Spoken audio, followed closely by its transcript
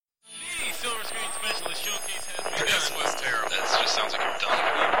sounds like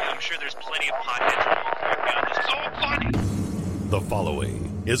I'm done. I'm sure there's plenty of potheads who will correct me on this. So funny! The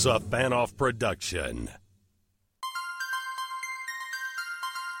following is a fan-off production.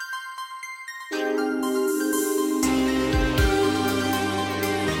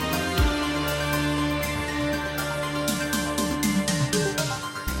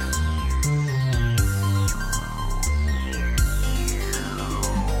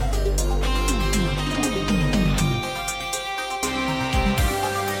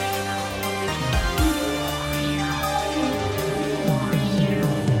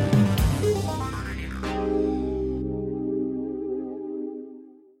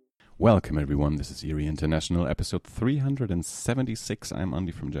 Welcome everyone, this is Eerie International, episode 376. I'm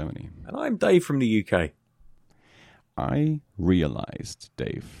Andy from Germany. And I'm Dave from the UK. I realized,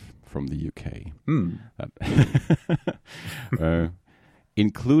 Dave, from the UK, that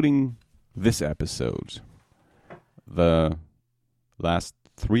including this episode, the last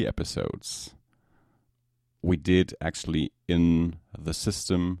 3 episodes, we did actually in the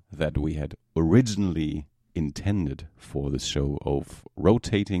system that we had originally intended for this show of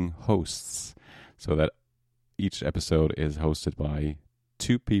rotating hosts, so that each episode is hosted by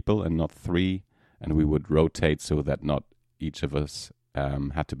 2 people and not 3, and we would rotate so that not each of us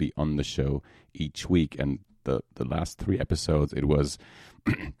had to be on the show each week. And the last 3 episodes, it was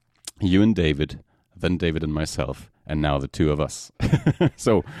you and David, then David and myself, and now the 2 of us.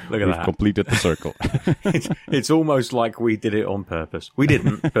 So we've completed the circle. It's almost like we did it on purpose. We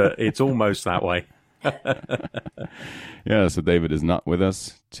didn't, but it's almost that way. Yeah, so David is not with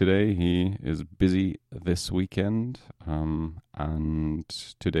us today. He is busy this weekend, and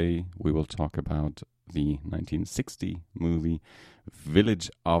today we will talk about the 1960 movie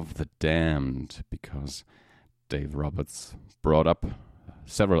Village of the Damned, because Dave Roberts brought up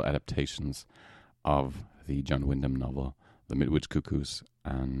several adaptations of the John Wyndham novel The Midwich Cuckoos,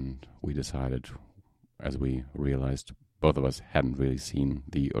 and we decided, as we realized both of us hadn't really seen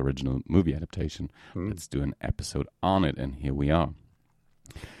the original movie adaptation, let's do an episode on it, and here we are.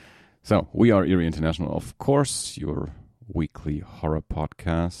 So, we are Eerie International, of course, your weekly horror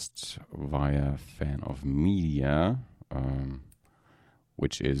podcast via Fan of Media,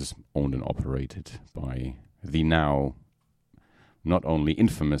 which is owned and operated by the now not only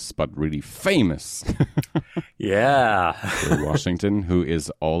infamous, but really famous Yeah. Will Washington, who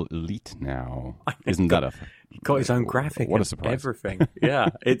is all elite now. Isn't that a... He got his own graphic. What a surprise. Everything. Yeah,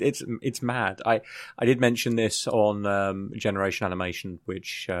 it's mad. I did mention this on Generation Animation,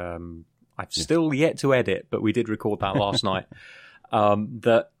 which I've still yet to edit, but we did record that last night.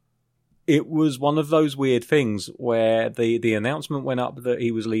 That it was one of those weird things where the announcement went up that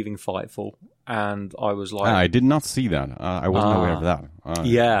he was leaving Fightful, and I was like... I did not see that. I wasn't aware of that.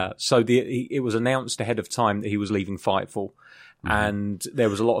 Yeah, so it was announced ahead of time that he was leaving Fightful, and there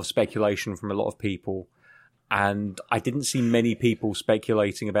was a lot of speculation from a lot of people. And I didn't see many people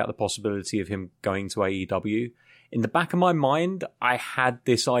speculating about the possibility of him going to AEW. In the back of my mind, I had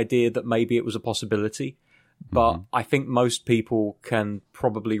this idea that maybe it was a possibility. But I think most people can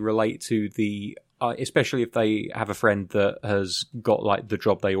probably relate to the... especially if they have a friend that has got like the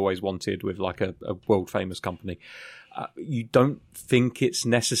job they always wanted with like a world-famous company. You don't think it's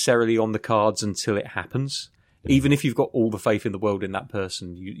necessarily on the cards until it happens. Even if you've got all the faith in the world in that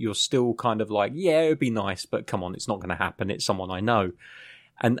person, you're still kind of like, yeah, it would be nice, but come on, it's not going to happen. It's someone I know.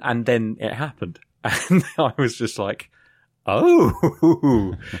 And then it happened. And I was just like,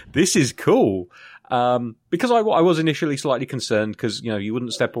 oh, this is cool. Because I was initially slightly concerned because, you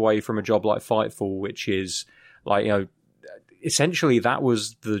wouldn't step away from a job like Fightful, which is like, essentially that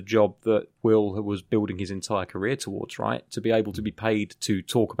was the job that Will was building his entire career towards, right? To be able to be paid to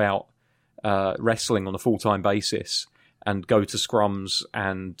talk about wrestling on a full-time basis and go to scrums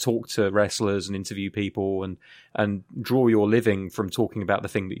and talk to wrestlers and interview people and draw your living from talking about the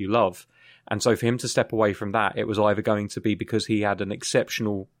thing that you love. And so for him to step away from that, it was either going to be because he had an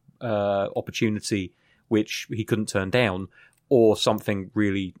exceptional opportunity which he couldn't turn down, or something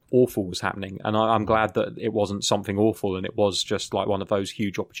really awful was happening. And I'm glad that it wasn't something awful and it was just like one of those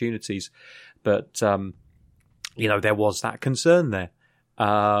huge opportunities. But, there was that concern there.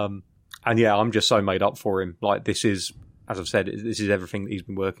 And yeah, I'm just so made up for him. Like, this is, as I've said, this is everything that he's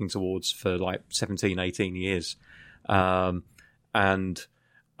been working towards for like 17, 18 years. And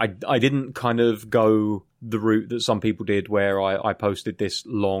I didn't kind of go the route that some people did where I posted this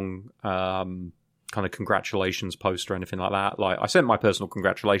long kind of congratulations post or anything like that. Like, I sent my personal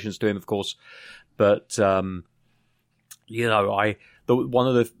congratulations to him, of course. But, one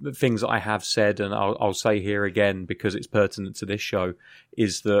of the things that I have said, and I'll say here again because it's pertinent to this show,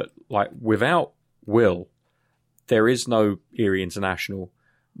 is that, like, without Will, there is no Erie International.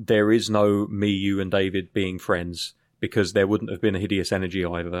 There is no me, you, and David being friends, because there wouldn't have been a Hideous Energy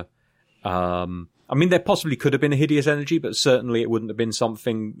either. I mean, there possibly could have been a Hideous Energy, but certainly it wouldn't have been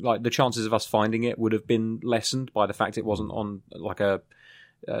something like the chances of us finding it would have been lessened by the fact it wasn't on like a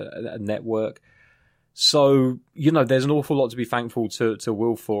network. So, you know, there's an awful lot to be thankful to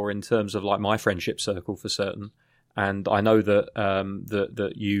Will for in terms of like my friendship circle for certain. And I know that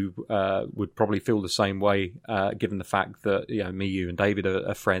that you would probably feel the same way, given the fact that, you know, me, you, and David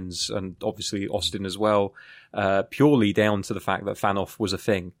are friends, and obviously Austin as well, purely down to the fact that Fanoff was a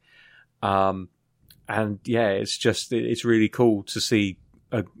thing. And yeah, it's really cool to see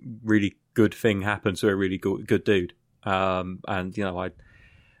a really good thing happen to a really good dude. And you know,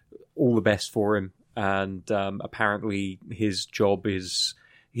 all the best for him. And apparently his job is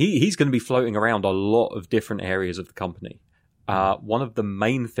he's going to be floating around a lot of different areas of the company. One of the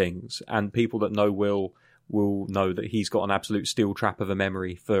main things, and people that know Will know that he's got an absolute steel trap of a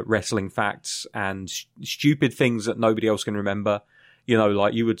memory for wrestling facts and stupid things that nobody else can remember. You know,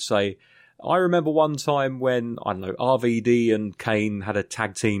 like you would say, I remember one time when, I don't know, RVD and Kane had a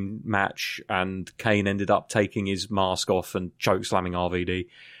tag team match, and Kane ended up taking his mask off and choke slamming RVD.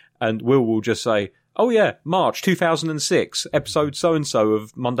 And Will just say, oh yeah, March 2006, episode so-and-so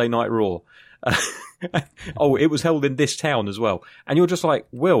of Monday Night Raw. Oh, it was held in this town as well. And you're just like,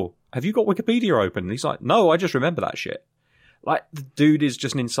 Will, have you got Wikipedia open? And he's like, no, I just remember that shit. Like, the dude is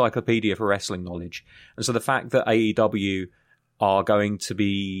just an encyclopedia for wrestling knowledge. And so the fact that AEW are going to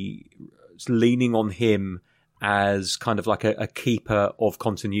be leaning on him as kind of like a keeper of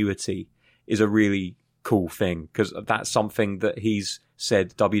continuity is a really cool thing, because that's something that he's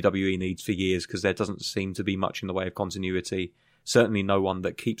said WWE needs for years, because there doesn't seem to be much in the way of continuity. Certainly no one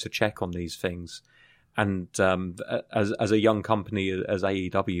that keeps a check on these things. And as a young company as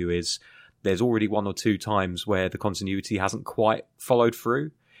AEW is, there's already one or two times where the continuity hasn't quite followed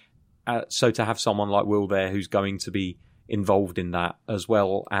through. So to have someone like Will there who's going to be involved in that, as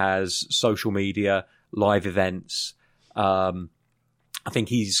well as social media, live events, I think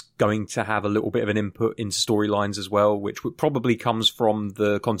he's going to have a little bit of an input into storylines as well, which probably comes from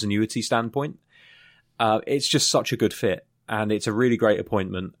the continuity standpoint. It's just such a good fit, and it's a really great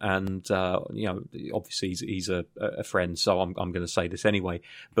appointment. And you know, obviously he's a friend, so I'm going to say this anyway.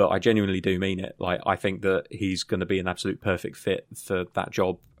 But I genuinely do mean it. Like, I think that he's going to be an absolute perfect fit for that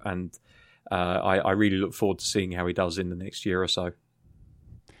job, and I really look forward to seeing how he does in the next year or so.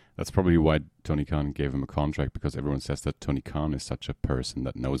 That's probably why Tony Khan gave him a contract, because everyone says that Tony Khan is such a person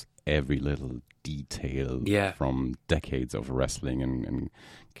that knows every little detail from decades of wrestling and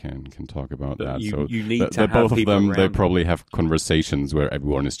can talk about that. You so need to have both of them, around. they probably have conversations where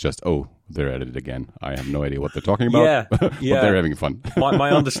everyone is just, oh, they're at it again. I have no idea what they're talking about, but they're having fun.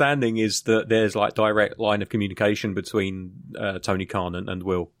 my understanding is that there's like direct line of communication between Tony Khan and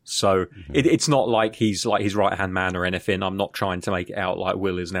Will. So it's not like he's like his right-hand man or anything. I'm not trying to make it out like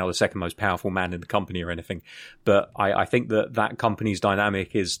Will is now the second most powerful man in the company or anything. But I think that company's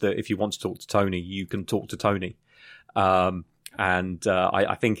dynamic is that if you want to talk to Tony, you can talk to Tony.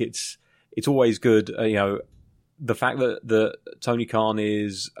 I think it's always good, you know, the fact that Tony Khan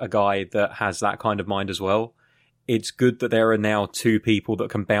is a guy that has that kind of mind as well. It's good that there are now two people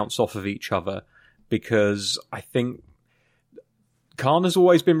that can bounce off of each other, because I think Khan has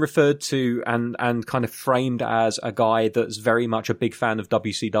always been referred to and kind of framed as a guy that's very much a big fan of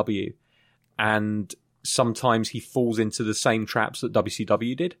WCW. And sometimes he falls into the same traps that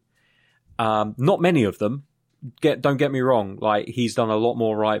WCW did. Not many of them. Don't get me wrong. Like, he's done a lot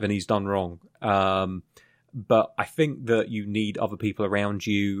more right than he's done wrong. But I think that you need other people around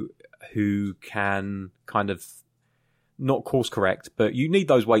you who can kind of not course correct, but you need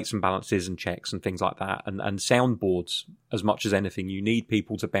those weights and balances and checks and things like that, and soundboards as much as anything. You need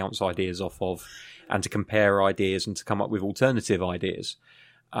people to bounce ideas off of and to compare ideas and to come up with alternative ideas.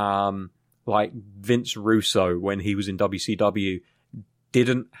 Like Vince Russo, when he was in WCW,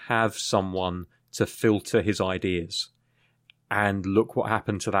 didn't have someone to filter his ideas. And look what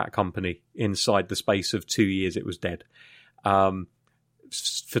happened to that company. Inside the space of 2 years, it was dead.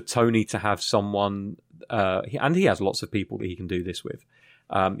 For Tony to have someone, and he has lots of people that he can do this with.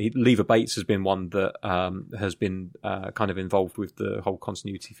 Leva Bates has been one that has been kind of involved with the whole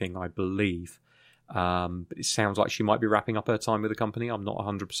continuity thing, I believe. But it sounds like she might be wrapping up her time with the company. I'm not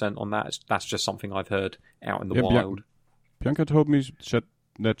 100% on that. That's just something I've heard out in the wild. Bianca told me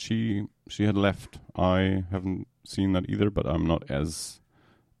that she had left. I haven't seen that either, but I'm not as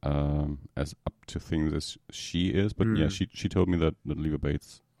up to things as she is. But yeah, she told me that Leva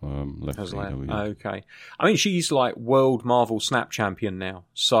Bates left AEW. Okay. I mean, she's like World Marvel Snap Champion now,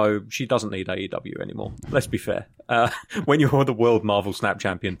 so she doesn't need AEW anymore. Let's be fair. When you're the World Marvel Snap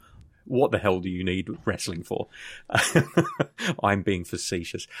Champion, what the hell do you need wrestling for? I'm being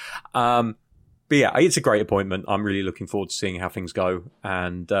facetious. But yeah, it's a great appointment. I'm really looking forward to seeing how things go.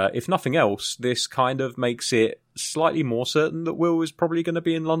 And if nothing else, this kind of makes it slightly more certain that Will is probably going to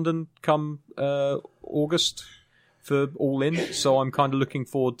be in London come August for All In. So I'm kind of looking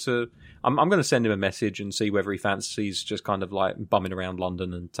forward to... I'm going to send him a message and see whether he fancies just kind of like bumming around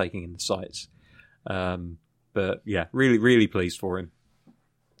London and taking in the sights. But yeah, really, really pleased for him.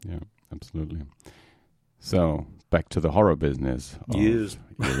 Yeah, absolutely. So... back to the horror business of Eerie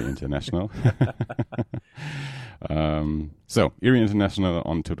International. So, Eerie International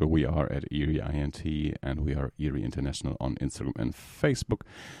on Twitter, we are at EerieINT, and we are Eerie International on Instagram and Facebook.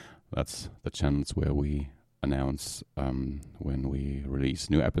 That's the channels where we announce when we release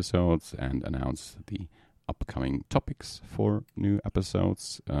new episodes and announce the upcoming topics for new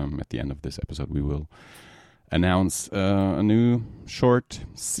episodes. At the end of this episode, we will announce a new short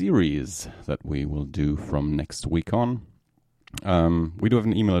series that we will do from next week on. We do have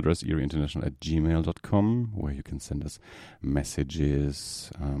an email address, eerieinternational@gmail.com, where you can send us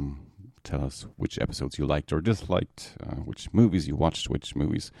messages, tell us which episodes you liked or disliked, which movies you watched, which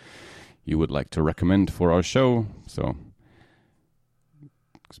movies you would like to recommend for our show. So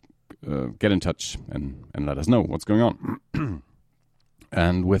get in touch and let us know what's going on.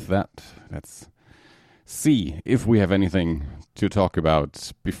 And with that, let's see if we have anything to talk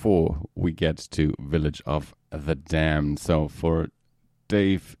about before we get to Village of the Damned. So for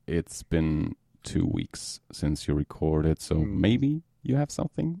Dave, it's been 2 weeks since you recorded, so maybe you have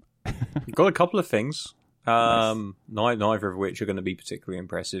something? Got a couple of things. Nice. Neither of which are going to be particularly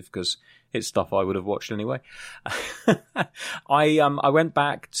impressive because it's stuff I would have watched anyway. I went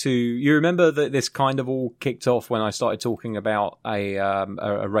back to, you remember that this kind of all kicked off when I started talking about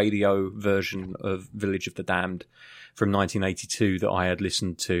a radio version of Village of the Damned from 1982 that I had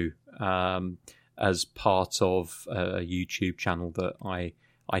listened to as part of a YouTube channel that I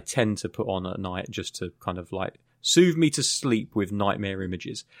tend to put on at night just to kind of like soothe me to sleep with nightmare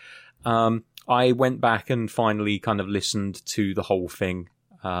images. I went back and finally kind of listened to the whole thing,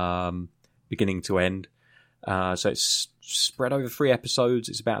 beginning to end. So it's spread over 3 episodes.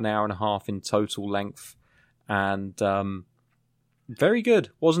 It's about an hour and a half in total length. And very good.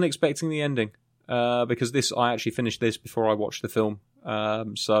 Wasn't expecting the ending because I actually finished this before I watched the film.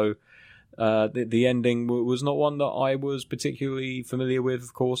 So the ending was not one that I was particularly familiar with,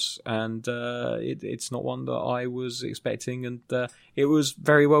 of course, and it's not one that I was expecting, and it was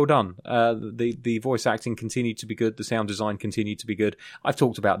very well done. The voice acting continued to be good, the sound design continued to be good. I've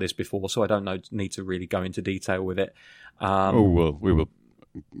talked about this before, so I don't need to really go into detail with it. Well, we will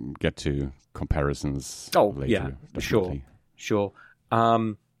get to comparisons later. Yeah, definitely. Sure.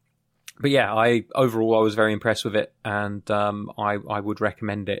 But yeah, overall I was very impressed with it, and I would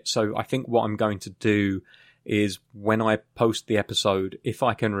recommend it. So I think what I'm going to do is when I post the episode, if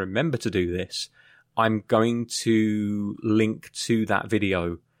I can remember to do this, I'm going to link to that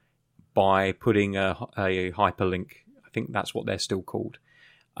video by putting a hyperlink. I think that's what they're still called,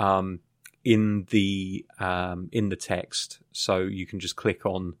 in the text. So you can just click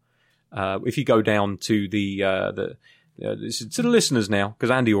on. If you go down to the this is to the listeners now,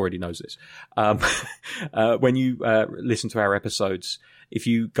 because Andy already knows this. When you listen to our episodes, if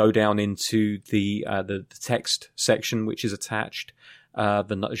you go down into the text section, which is attached,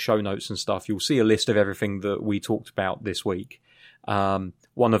 the show notes and stuff, you'll see a list of everything that we talked about this week.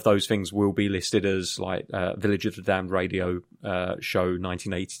 One of those things will be listed as like Village of the Damned radio show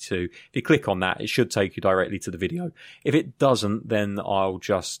 1982. If you click on that, it should take you directly to the video. If it doesn't, then I'll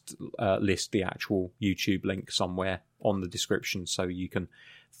just list the actual YouTube link somewhere on the description so you can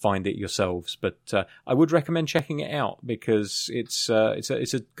find it yourselves. But I would recommend checking it out because it's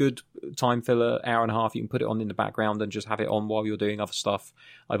a good time filler, hour and a half. You can put it on in the background and just have it on while you're doing other stuff.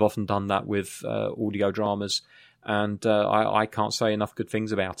 I've often done that with audio dramas. And I can't say enough good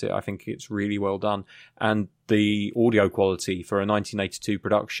things about it. I think it's really well done. And the audio quality for a 1982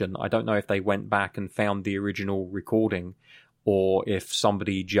 production, I don't know if they went back and found the original recording or if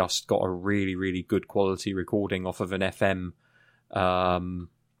somebody just got a really, really good quality recording off of an FM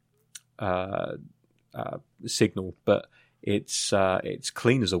signal. But it's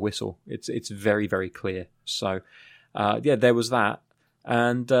clean as a whistle. It's very, very clear. So, yeah, there was that.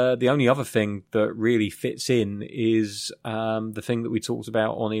 And the only other thing that really fits in is the thing that we talked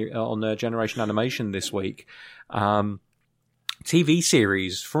about on Generation Animation this week. TV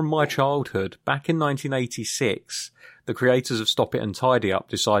series from my childhood. Back in 1986, the creators of Stop It and Tidy Up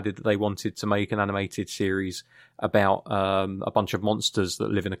decided that they wanted to make an animated series about a bunch of monsters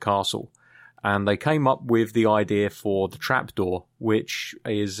that live in a castle. And they came up with the idea for The Trapdoor, which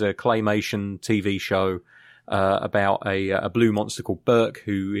is a claymation TV show about a blue monster called Burke,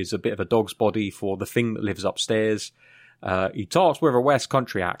 who is a bit of a dog's body for the thing that lives upstairs. He talks with a West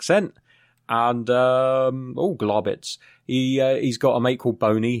Country accent. And, globbits. He's got a mate called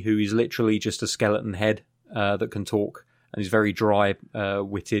Boney, who is literally just a skeleton head that can talk. And he's very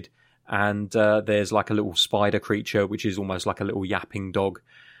dry-witted. And there's like a little spider creature, which is almost like a little yapping dog.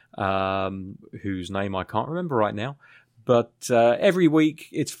 Whose name I can't remember right now. But every week,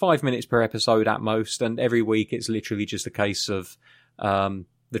 it's 5 minutes per episode at most, and every week it's literally just a case of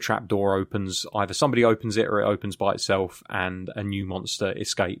the trapdoor opens. Either somebody opens it or it opens by itself, and a new monster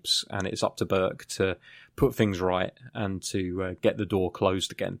escapes, and it's up to Burke to put things right and to get the door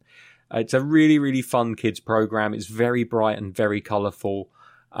closed again. It's a really, really fun kids program. It's very bright and very colourful.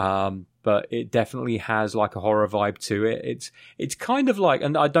 But it definitely has like a horror vibe to it. It's kind of like,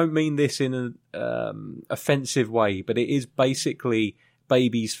 and I don't mean this in an offensive way, but it is basically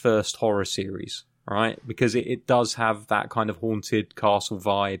baby's first horror series, right? Because it does have that kind of haunted castle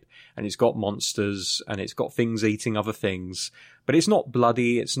vibe, and it's got monsters, and it's got things eating other things. But it's not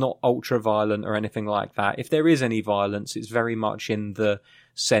bloody, it's not ultra violent or anything like that. If there is any violence, it's very much in the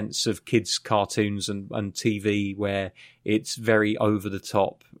sense of kids' cartoons and TV, where it's very over the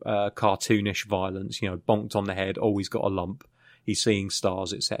top, cartoonish violence. You know, bonked on the head, always got a lump, he's seeing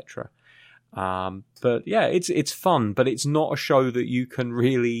stars, etc. But yeah, it's fun, but it's not a show that you can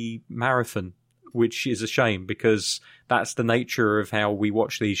really marathon, which is a shame, because that's the nature of how we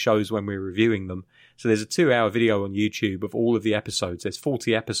watch these shows when we're reviewing them. So there's a 2-hour video on YouTube of all of the episodes. There's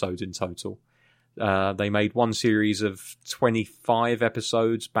 40 episodes in total. They made one series of 25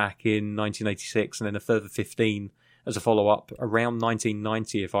 episodes back in 1986, and then a further 15 as a follow-up around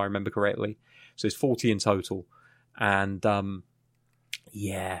 1990, if I remember correctly. So it's 40 in total. And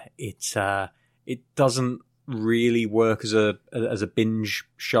it doesn't really work as a binge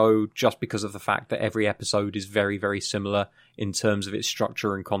show, just because of the fact that every episode is very, very similar in terms of its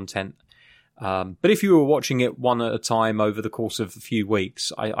structure and content. But if you were watching it one at a time over the course of a few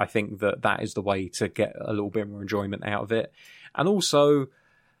weeks, I think that is the way to get a little bit more enjoyment out of it. And also,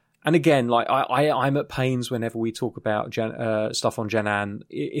 and again, like I'm at pains whenever we talk about stuff on Genan.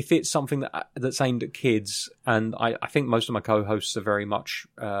 If it's something that's aimed at kids, and I think most of my co-hosts are very much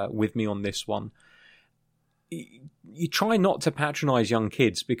with me on this one, you try not to patronize young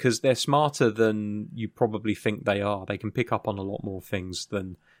kids, because they're smarter than you probably think they are. They can pick up on a lot more things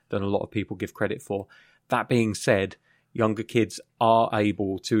than a lot of people give credit for. That being said, younger kids are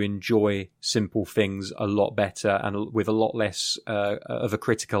able to enjoy simple things a lot better and with a lot less of a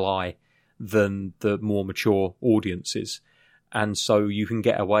critical eye than the more mature audiences. And so you can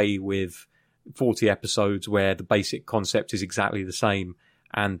get away with 40 episodes where the basic concept is exactly the same,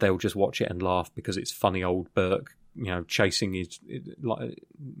 and they'll just watch it and laugh because it's funny old Burke, chasing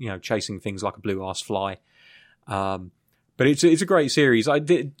things like a blue-ass fly. But it's a great series.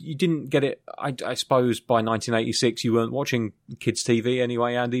 You didn't get it. I suppose by 1986 you weren't watching kids' TV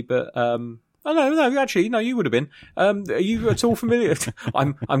anyway, Andy. But actually, you would have been. Are you at all familiar?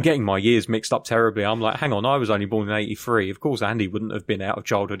 I'm getting my years mixed up terribly. I'm like, hang on, I was only born in '83. Of course, Andy wouldn't have been out of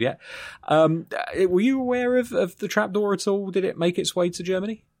childhood yet. Were you aware of the Trapdoor at all? Did it make its way to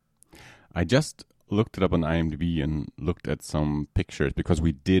Germany? I just looked it up on IMDb and looked at some pictures, because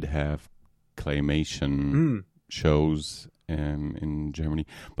we did have claymation shows in Germany,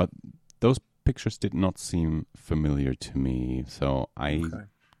 but those pictures did not seem familiar to me, so I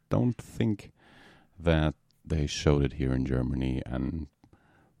don't think that they showed it here in Germany. And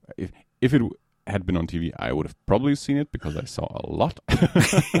if it had been on TV, I would have probably seen it, because I saw a lot.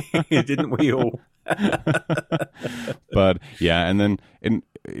 Didn't we all? But yeah, and then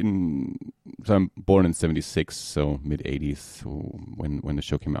so I'm born in '76, so mid '80s, so when the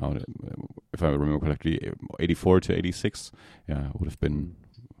show came out, if I remember correctly, '84 to '86, yeah, it would have been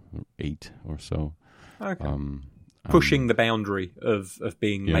 8 or so. Okay. Pushing the boundary of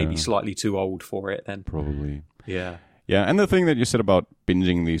being maybe slightly too old for it, then probably. Yeah. Yeah, and the thing that you said about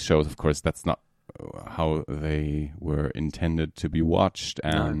binging these shows, of course, that's not how they were intended to be watched,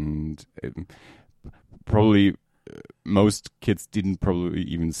 and probably most kids didn't probably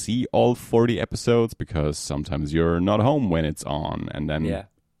even see all 40 episodes, because sometimes you're not home when it's on, and then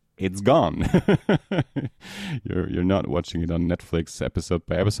it's gone. You're not watching it on Netflix episode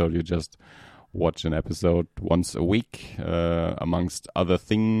by episode. You just watch an episode once a week, amongst other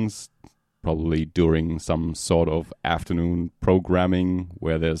things probably during some sort of afternoon programming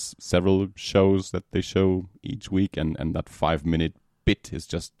where there's several shows that they show each week, and that 5-minute bit is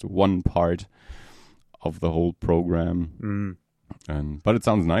just one part of the whole program. But it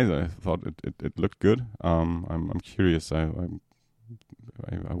sounds nice. I thought it looked good. I'm curious. I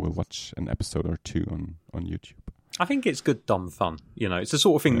will watch an episode or two on YouTube. I think it's good, dumb fun. It's the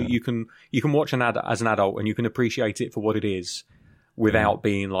sort of thing that you can watch as an adult, and you can appreciate it for what it is, without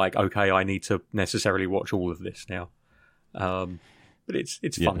being like, okay, I need to necessarily watch all of this now. But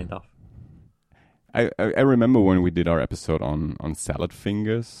it's fun enough. I remember when we did our episode on salad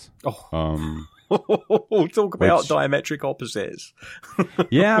fingers. Talk about diametric opposites.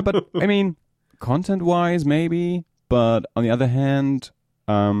 Yeah, but I mean, content-wise, maybe. But on the other hand,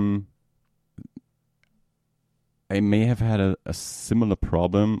 I may have had a similar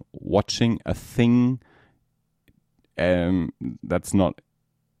problem watching a thing that's not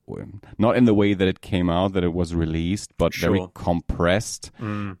in the way that it came out, that it was released, but very compressed.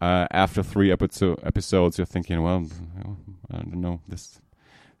 After 3 episodes, you're thinking, well, I don't know,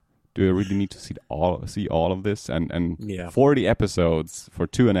 do I really need to see all of this? And 40 episodes for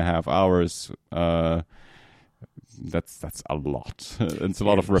 2.5 hours, that's a lot. It's a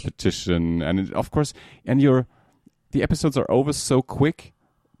lot of repetition, and of course, the episodes are over so quick.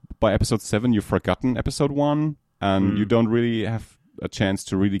 By episode 7, you've forgotten episode 1, and you don't really have a chance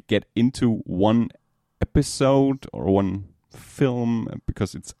to really get into one episode or one film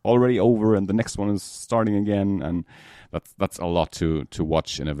because it's already over and the next one is starting again, and that's a lot to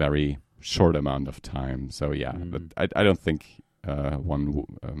watch in a very short amount of time. So but I don't think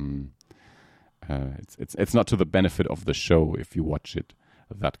it's not to the benefit of the show if you watch it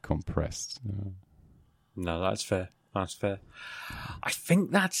that compressed. No, that's fair. That's fair. I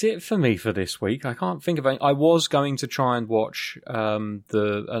think that's it for me for this week. I can't think of any. I was going to try and watch at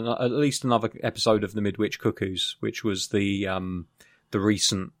least another episode of The Midwich Cuckoos, which was the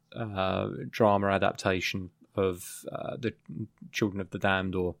recent drama adaptation of the Children of the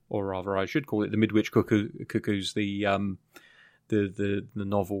Damned, or rather, I should call it The Midwich Cuckoos, the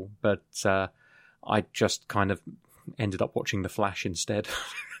novel. But I just kind of ended up watching The Flash instead.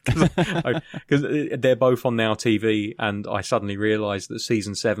 Because they're both on Now TV, and I suddenly realised that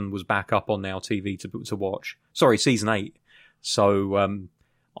season 7 was back up on Now TV to watch. Sorry, season 8. So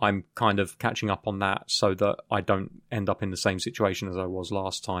I'm kind of catching up on that so that I don't end up in the same situation as I was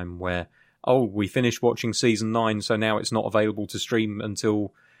last time, where we finished watching season 9, so now it's not available to stream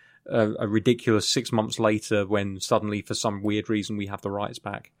until a ridiculous 6 months later, when suddenly for some weird reason we have the rights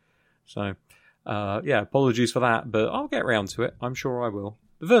back. So apologies for that, but I'll get around to it. I'm sure I will.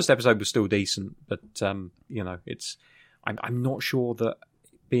 The first episode was still decent, but I'm not sure that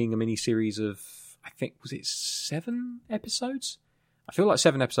being a mini-series of, I think, was it 7 episodes? I feel like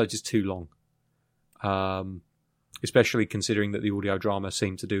 7 episodes is too long. Especially considering that the audio drama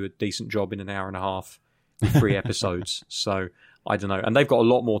seemed to do a decent job in an hour and a half with 3 episodes. So, I don't know. And they've got a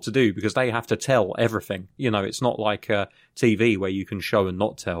lot more to do because they have to tell everything. It's not like TV where you can show and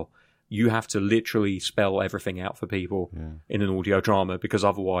not tell. You have to literally spell everything out for people in an audio drama, because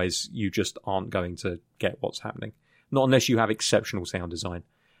otherwise you just aren't going to get what's happening. Not unless you have exceptional sound design.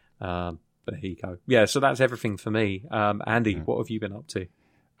 But there you go. Yeah, so that's everything for me. Andy, what have you been up to?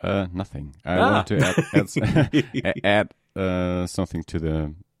 Nothing. I want to add something to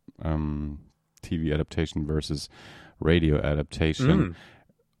the TV adaptation versus radio adaptation.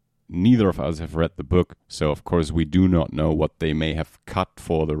 Neither of us have read the book, so of course we do not know what they may have cut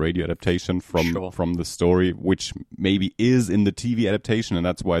for the radio adaptation from the story, which maybe is in the TV adaptation, and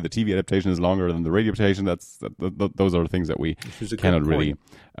that's why the TV adaptation is longer than the radio adaptation. Those are the things that we cannot really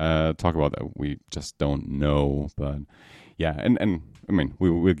talk about, that we just don't know. But yeah, and I mean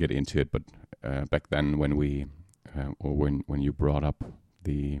we'll get into it. But back then when when you brought up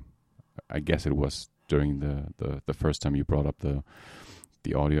I guess it was during the first time you brought up the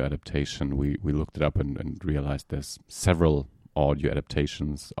audio adaptation, we looked it up and realized there's several audio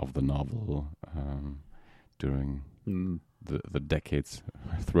adaptations of the novel during the decades,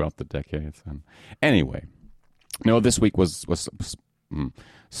 throughout the decades. And anyway, this week was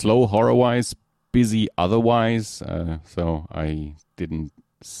slow horror-wise, busy otherwise, so I didn't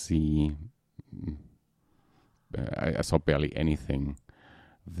see... I saw barely anything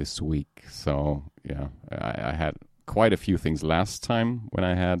this week, so yeah, I had quite a few things last time when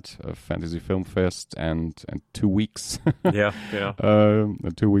I had a Fantasy Film Fest and 2 weeks.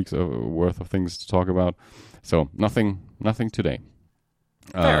 2 weeks worth of things to talk about. So nothing today.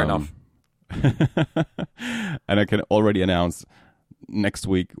 Fair enough. And I can already announce next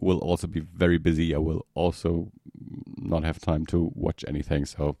week will also be very busy. I will also not have time to watch anything.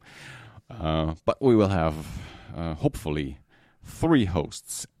 So But we will have, hopefully, 3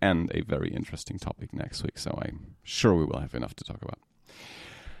 hosts and a very interesting topic next week, so I'm sure we will have enough to talk about.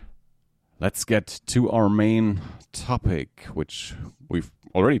 Let's get to our main topic, which we've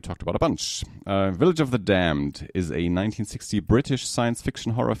already talked about a bunch. Village of the Damned is a 1960 British science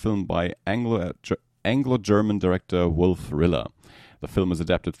fiction horror film by Anglo-German director Wolf Riller. The film is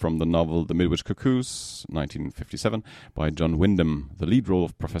adapted from the novel The Midwich Cuckoos, 1957, by John Wyndham. The lead role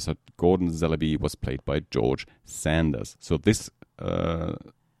of Professor Gordon Zellaby was played by George Sanders. So this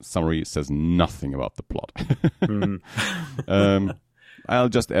summary says nothing about the plot. I'll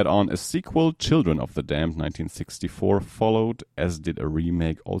just add on a sequel, Children of the Damned, 1964, followed, as did a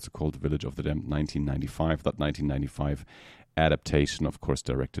remake also called Village of the Damned, 1995. That 1995 adaptation, of course,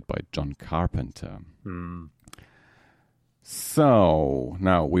 directed by John Carpenter. So,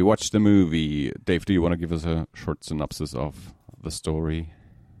 now we watched the movie. Dave, do you want to give us a short synopsis of the story?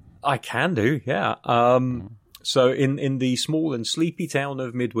 I can do, yeah. So in the small and sleepy town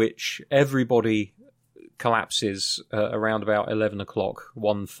of Midwich, everybody collapses around about 11 o'clock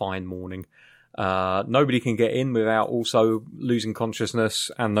one fine morning. Nobody can get in without also losing consciousness,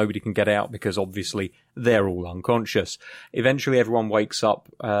 and nobody can get out because obviously they're all unconscious. Eventually everyone wakes up,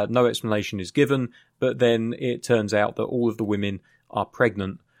 no explanation is given, but then it turns out that all of the women are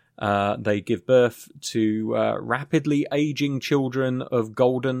pregnant. They give birth to rapidly aging children of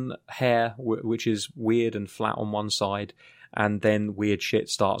golden hair, which is weird and flat on one side. And then weird shit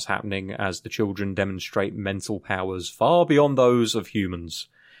starts happening as the children demonstrate mental powers far beyond those of humans.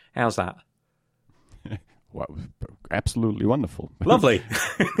 How's that? Well, absolutely wonderful. Lovely.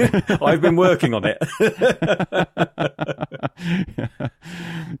 I've been working on it.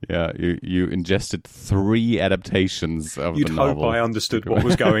 Yeah, you ingested 3 adaptations of You'd the novel. hope I understood what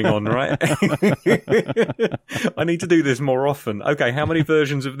was going on, right? I need to do this more often. Okay, how many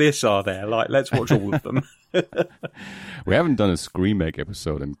versions of this are there? Like, let's watch all of them. We haven't done a Screamake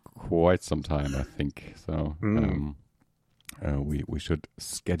episode in quite some time, I think. So we should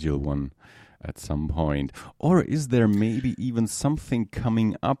schedule one at some point. Or is there maybe even something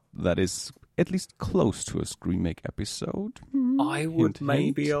coming up that is at least close to a Screamake episode? I would Hint,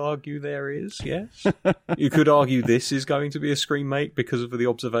 maybe hint. argue there is, yes. You could argue this is going to be a Screamake because of the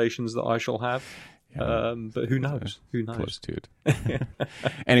observations that I shall have. Yeah. But who knows? Who knows? Close to it.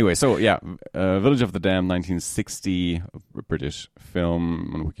 Anyway, so yeah, Village of the Damned, 1960, British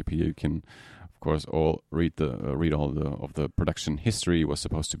film. On Wikipedia, you can, of course, all read all of the production history. It was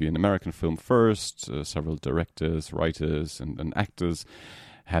supposed to be an American film first. Several directors, writers, and actors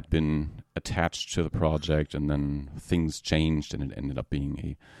had been attached to the project, and then things changed, and it ended up being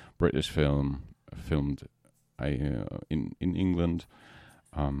a British film filmed in England.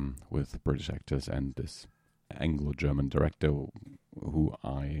 With British actors and this Anglo-German director who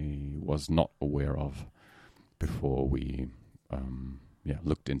I was not aware of before we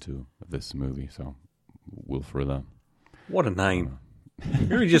looked into this movie. So, Wolf Riller. What a name.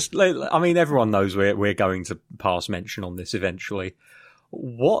 Everyone knows we're going to pass mention on this eventually.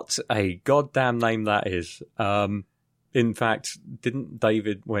 What a goddamn name that is. In fact, didn't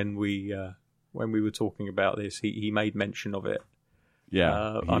David, when we were talking about this, he made mention of it.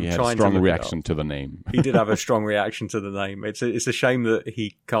 Yeah, I'm he had trying a strong to look it reaction up. to the name. He did have a strong reaction to the name. It's a shame that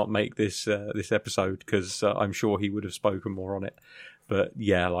he can't make this episode because I'm sure he would have spoken more on it. But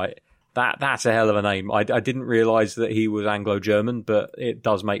yeah, like that's a hell of a name. I didn't realise that he was Anglo-German, but it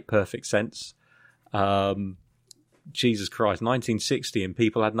does make perfect sense. Jesus Christ, 1960 and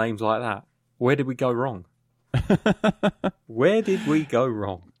people had names like that. Where did we go wrong? Where did we go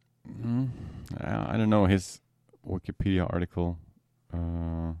wrong? I don't know. His Wikipedia article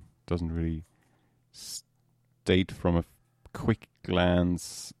doesn't really state from a quick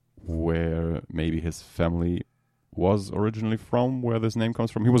glance where maybe his family was originally from, where this name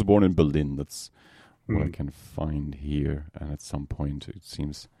comes from. He was born in Berlin. That's what I can find here. And at some point, it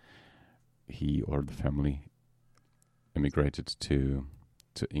seems he or the family immigrated to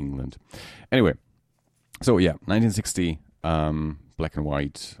England. Anyway, so yeah, 1960, black and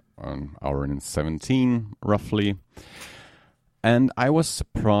white, an hour and 17, roughly. And I was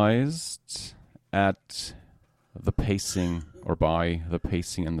surprised at the pacing, or by the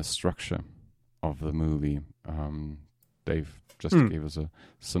pacing and the structure of the movie. Dave just gave us a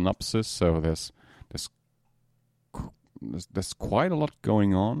synopsis, so there's quite a lot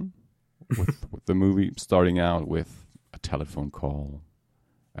going on with the movie, starting out with a telephone call,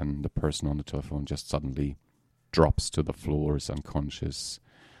 and the person on the telephone just suddenly drops to the floor, is unconscious.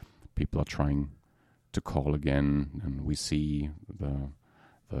 People are trying to call again, and we see the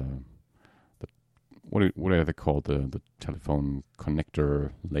what are they called? The telephone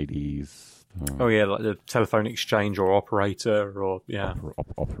connector ladies. Oh yeah, like the telephone exchange or operator, or yeah,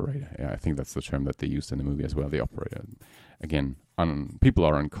 operator. Yeah, I think that's the term that they used in the movie as well. The operator. Again, people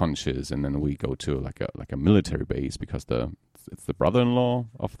are unconscious, and then we go to like a military base because it's the brother-in-law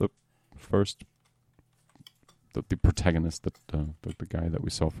of the first. The protagonist, the guy that we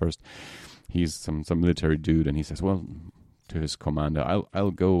saw first, he's some military dude, and he says, well, to his commander,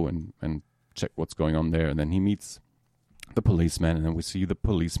 I'll go and check what's going on there. And then he meets the policeman, and then we see the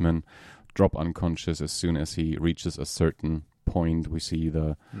policeman drop unconscious as soon as he reaches a certain point. We see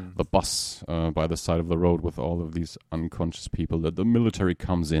the bus by the side of the road with all of these unconscious people. That the military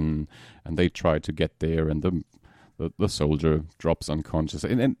comes in, and they try to get there, and the soldier drops unconscious,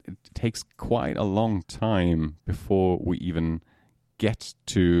 and it takes quite a long time before we even get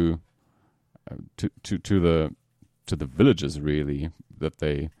to the villages, really, that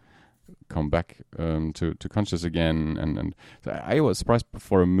they come back to conscious again. And so I was surprised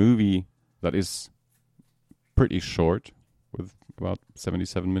for a movie that is pretty short, with about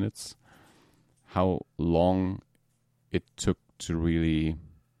 77 minutes, how long it took to really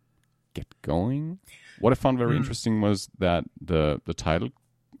get going. What I found very interesting was that the title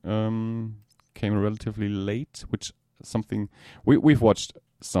came relatively late, which something we've watched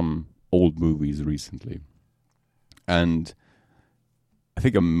some old movies recently, and I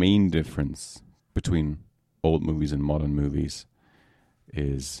think a main difference between old movies and modern movies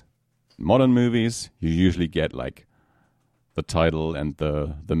is modern movies you usually get like the title and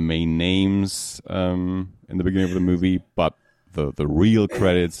the main names in the beginning of the movie, but the real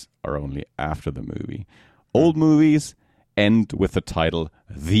credits are only after the movie. Old movies end with the title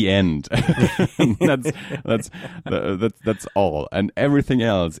 "The End." that's all, and everything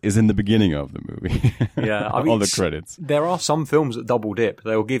else is in the beginning of the movie. Yeah, I mean, all the credits. There are some films that double dip.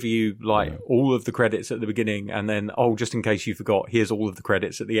 They'll give you like all of the credits at the beginning, and then just in case you forgot, here's all of the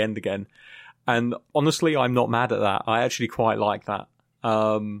credits at the end again. And honestly, I'm not mad at that. I actually quite like that.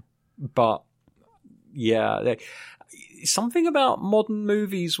 But yeah. Something about modern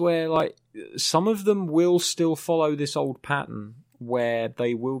movies where like some of them will still follow this old pattern where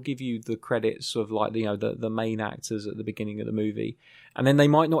they will give you the credits of like the main actors at the beginning of the movie, and then they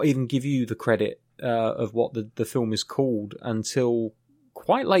might not even give you the credit of what the film is called until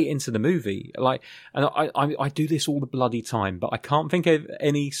quite late into the movie. Like, and I do this all the bloody time, but I can't think of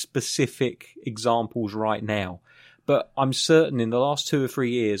any specific examples right now. But I'm certain in the last 2 or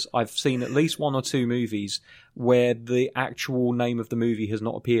 3 years, I've seen at least 1 or 2 movies where the actual name of the movie has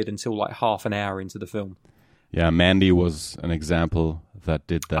not appeared until like half an hour into the film. Yeah, Mandy was an example that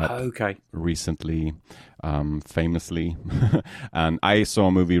did that recently, famously. And I saw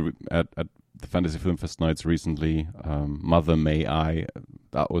a movie at the Fantasy Film Fest nights recently, Mother May I.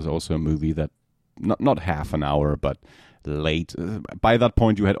 That was also a movie that, not half an hour, but late. By that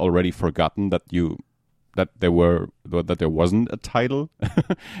point, you had already forgotten that there wasn't a title.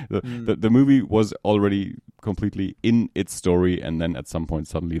 The movie was already completely in its story, and then at some point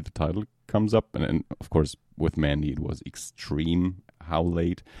suddenly the title comes up, and of course with Mandy it was extreme how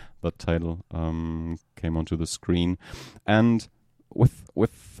late the title came onto the screen. And with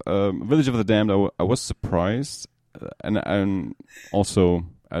Village of the Damned, I was surprised, and also.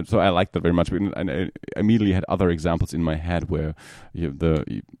 So I liked that very much, and I immediately had other examples in my head where you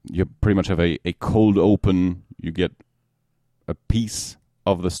pretty much have a cold open. You get a piece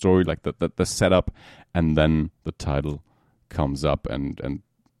of the story, like the setup, and then the title comes up, and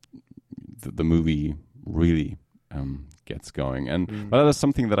the movie really gets going. And but that is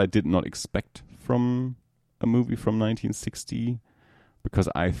something that I did not expect from a movie from 1960, because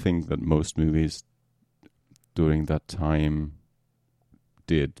I think that most movies during that time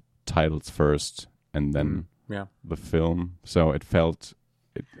did titles first and then the film. So it felt,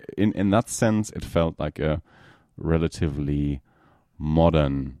 in that sense, it felt like a relatively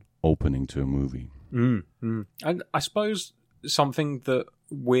modern opening to a movie. And I suppose something that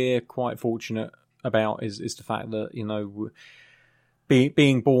we're quite fortunate about is the fact that,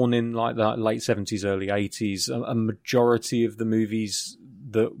 being born in like the late 70s, early 80s, a majority of the movies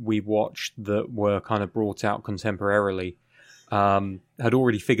that we watched that were kind of brought out contemporarily had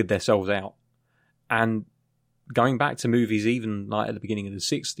already figured themselves out. And going back to movies even like at the beginning of the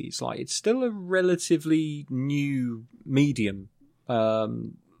 60s, like it's still a relatively new medium.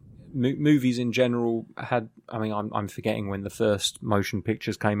 Movies in general had, I'm forgetting when the first motion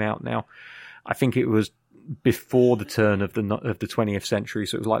pictures came out now. I think it was before the turn of the 20th century,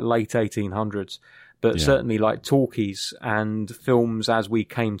 so it was like late 1800s. But certainly like talkies and films as we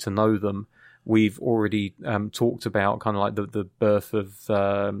came to know them We've already talked about kind of like the birth of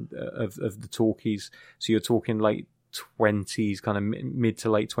the talkies. So you're talking late 20s, kind of mid to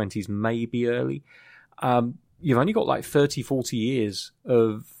late 20s, maybe early. You've only got like 30, 40 years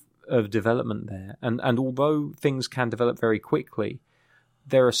of development there. And although things can develop very quickly,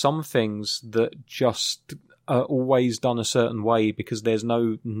 there are some things that just are always done a certain way because there's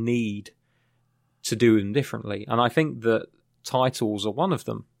no need to do them differently. And I think that titles are one of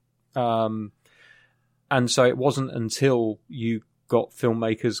them. And so it wasn't until you got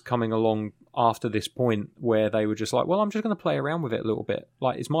filmmakers coming along after this point where they were just like, well, I'm just going to play around with it a little bit.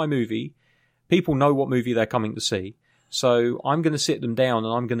 Like, it's my movie. People know what movie they're coming to see. So I'm going to sit them down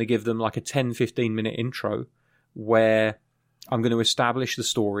and I'm going to give them like a 10, 15 minute intro where I'm going to establish the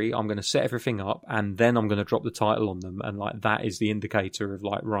story. I'm going to set everything up and then I'm going to drop the title on them. And like, that is the indicator of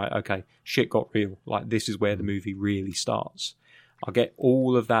like, right, okay, shit got real. Like, this is where the movie really starts. I'll get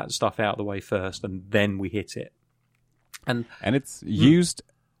all of that stuff out of the way first and then we hit it. And it's used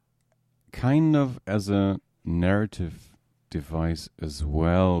kind of as a narrative device as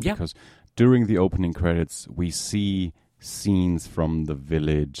well, because during the opening credits, we see scenes from the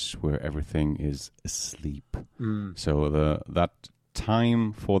village where everything is asleep. So that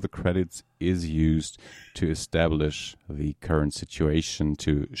time for the credits is used to establish the current situation,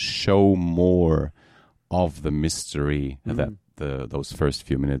 to show more of the mystery that those first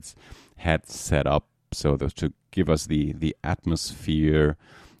few minutes had set up, so that to give us the atmosphere,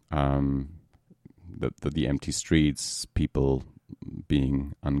 the empty streets, people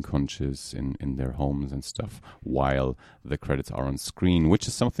being unconscious in their homes and stuff while the credits are on screen, which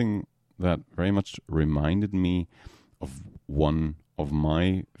is something that very much reminded me of one of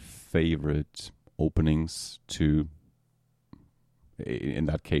my favorite openings to, in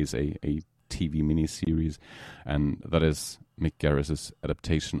that case, a TV miniseries, and that is Mick Garris's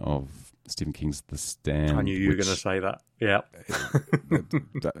adaptation of Stephen King's The Stand. I knew you were going to say that. Yeah.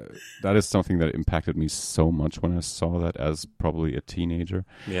 that is something that impacted me so much when I saw that as probably a teenager.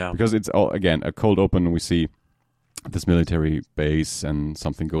 Yeah. Because it's all, again, a cold open. We see this military base and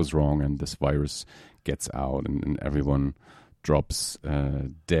something goes wrong and this virus gets out and everyone drops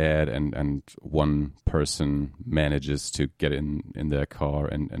dead, and one person manages to get in their car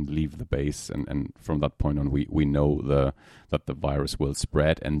and leave the base, and from that point on we know that the virus will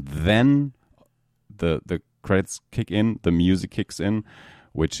spread, and then the credits kick in, the music kicks in,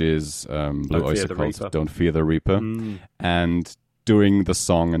 which is Blue Oyster Cult's Don't Fear the Reaper. And during the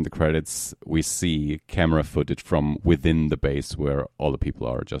song and the credits we see camera footage from within the base where all the people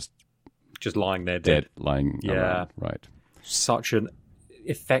are just lying there dead. Lying around, right. Such an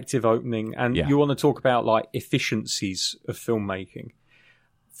effective opening. And you want to talk about like efficiencies of filmmaking.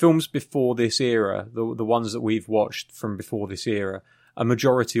 Films before this era, the ones that we've watched from before this era, a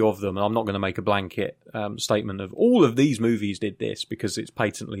majority of them, and I'm not going to make a blanket statement of all of these movies did this because it's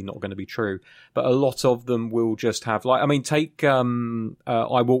patently not going to be true, but a lot of them will just have, like, I mean, take I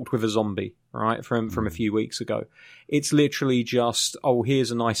Walked with a Zombie, right, from a few weeks ago. It's literally just, oh,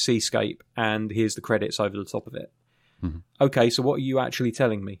 here's a nice seascape and here's the credits over the top of it. Okay, so what are you actually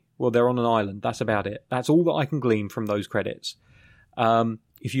telling me? Well, they're on an island. That's about it. That's all that I can glean from those credits.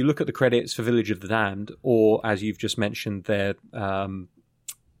 If you look at the credits for Village of the Damned, or as you've just mentioned there, the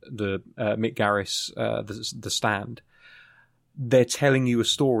Mick Garris, the Stand, they're telling you a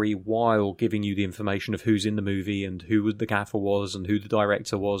story while giving you the information of who's in the movie and who the gaffer was and who the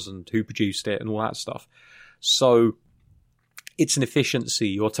director was and who produced it and all that stuff. So it's an efficiency.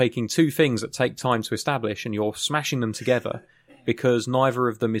 You're taking two things that take time to establish and you're smashing them together because neither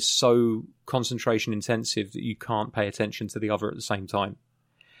of them is so concentration intensive that you can't pay attention to the other at the same time.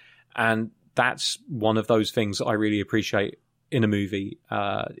 And that's one of those things that I really appreciate in a movie,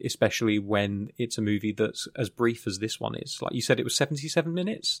 especially when it's a movie that's as brief as this one is. Like you said, it was 77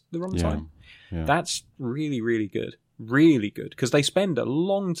 minutes, the runtime. Yeah. That's really, really good. Really good. Because they spend a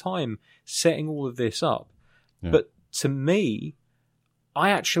long time setting all of this up. Yeah. But to me,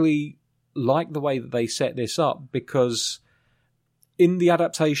 I actually like the way that they set this up because in the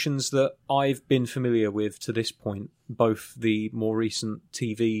adaptations that I've been familiar with to this point, both the more recent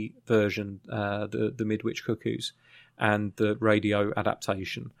TV version, the Midwich Cuckoos, and the radio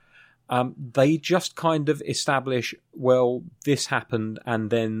adaptation, they just kind of establish, well, this happened and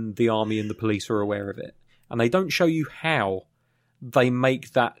then the army and the police are aware of it. And they don't show you how they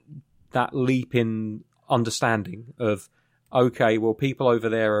make that leap in understanding of, okay, well, people over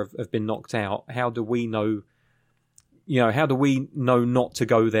there have been knocked out. How do we know, how do we know not to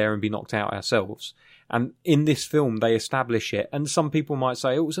go there and be knocked out ourselves? And in this film, they establish it. And some people might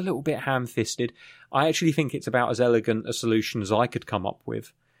say, oh, it was a little bit ham-fisted. I actually think it's about as elegant a solution as I could come up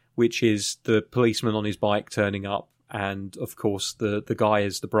with, which is the policeman on his bike turning up. And, of course, the guy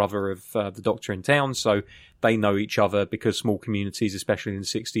is the brother of the doctor in town, so they know each other because small communities, especially in the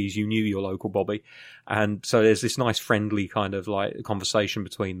 60s, you knew your local Bobby. And so there's this nice friendly kind of like conversation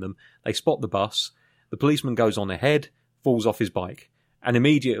between them. They spot the bus. The policeman goes on ahead, falls off his bike. And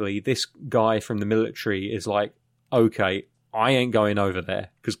immediately this guy from the military is like, okay, I ain't going over there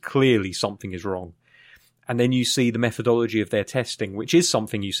because clearly something is wrong. And then you see the methodology of their testing, which is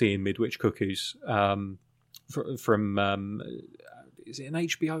something you see in Midwich Cuckoos, from is it an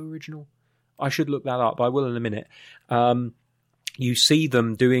HBO original? I should look that up. I will in a minute. You see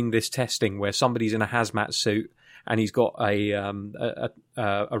them doing this testing where somebody's in a hazmat suit and he's got a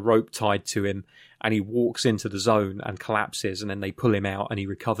rope tied to him, and he walks into the zone and collapses, and then they pull him out and he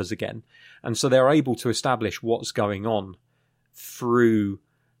recovers again. And so they're able to establish what's going on through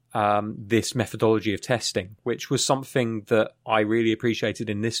this methodology of testing, which was something that I really appreciated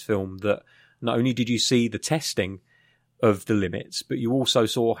in this film, that not only did you see the testing of the limits, but you also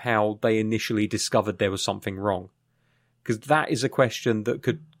saw how they initially discovered there was something wrong. Because that is a question that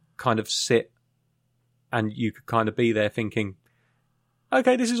could kind of sit and you could kind of be there thinking,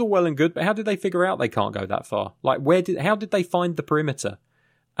 okay, this is all well and good, but how did they figure out they can't go that far? Like, how did they find the perimeter?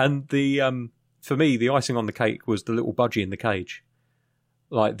 And for me, the icing on the cake was the little budgie in the cage.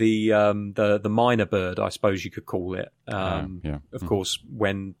 Like the minor bird, I suppose you could call it. Of course,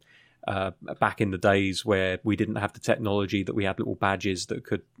 when back in the days where we didn't have the technology that we had little badges that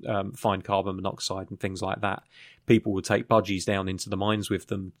could find carbon monoxide and things like that, people would take budgies down into the mines with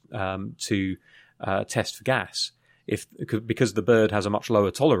them to test for gas. Because the bird has a much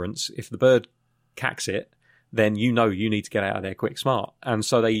lower tolerance, if the bird cacks it, then you need to get out of there quick smart. And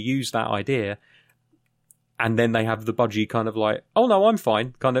so they use that idea, and then they have the budgie kind of like, oh no, I'm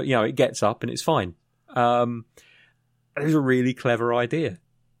fine. Kind of, it gets up and it's fine. It's a really clever idea.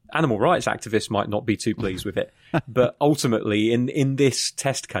 Animal rights activists might not be too pleased with it, but ultimately, in this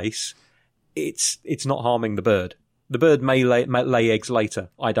test case, it's not harming the bird. The bird may lay eggs later.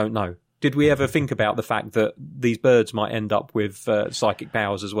 I don't know. Did we ever think about the fact that these birds might end up with psychic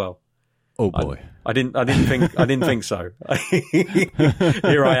powers as well? Oh boy, I didn't think so.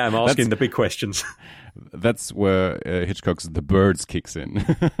 Here I am asking the big questions. That's where Hitchcock's The Birds kicks in.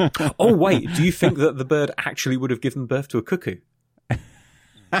 Oh wait, do you think that the bird actually would have given birth to a cuckoo?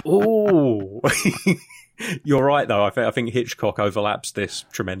 Oh, you're right though. I think Hitchcock overlaps this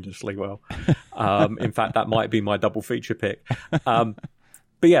tremendously well. In fact, that might be my double feature pick.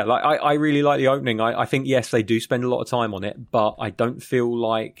 But yeah, like I really like the opening. I think, yes, they do spend a lot of time on it, but I don't feel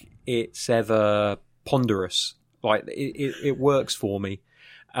like it's ever ponderous. Like it works for me.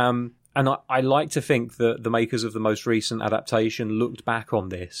 And I like to think that the makers of the most recent adaptation looked back on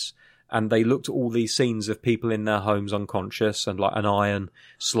this and they looked at all these scenes of people in their homes unconscious and like an iron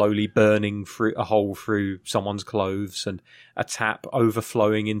slowly burning through a hole through someone's clothes and a tap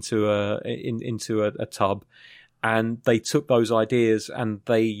overflowing into a tub. And they took those ideas and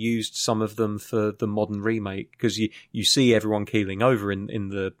they used some of them for the modern remake, because you see everyone keeling over in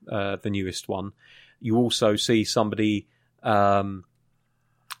the newest one. You also see somebody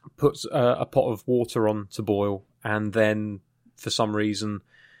puts a pot of water on to boil, and then for some reason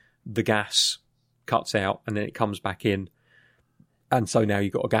the gas cuts out and then it comes back in, and so now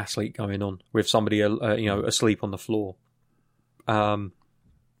you've got a gas leak going on with somebody asleep on the floor. So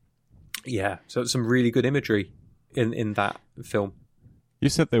it's some really good imagery in that film. You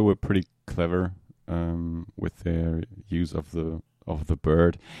said they were pretty clever with their use of the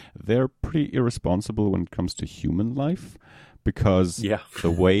bird. They're pretty irresponsible when it comes to human life, because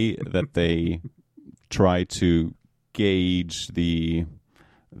the way that they try to gauge the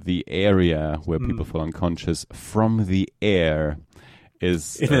area where people fall unconscious from the air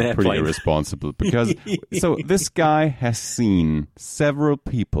is pretty irresponsible. Because so this guy has seen several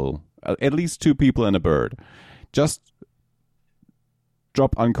people, at least 2 people and a bird, just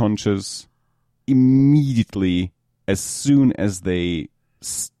drop unconscious immediately as soon as they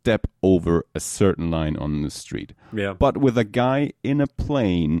step over a certain line on the street. Yeah. But with a guy in a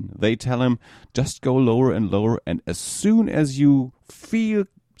plane, they tell him, just go lower and lower, and as soon as you feel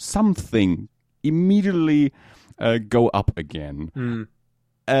something, immediately go up again.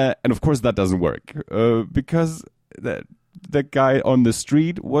 And of course that doesn't work, because the guy on the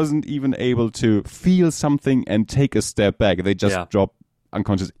street wasn't even able to feel something and take a step back. They just drop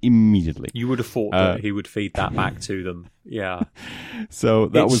unconscious immediately. You would have thought that he would feed that back to them. Yeah. So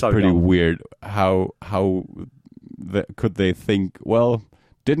that was pretty weird. How could they think, well,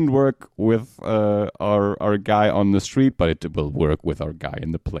 didn't work with our guy on the street, but it will work with our guy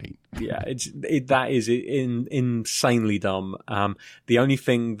in the plane. Yeah, that is insanely dumb. The only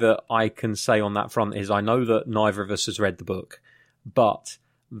thing that I can say on that front is I know that neither of us has read the book, but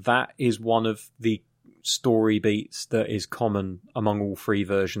that is one of the story beats that is common among all three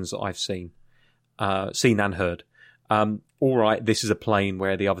versions that I've seen and heard. All right, this is a plane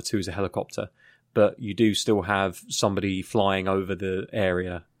where the other two is a helicopter, but you do still have somebody flying over the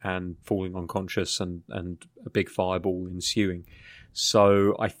area and falling unconscious and a big fireball ensuing.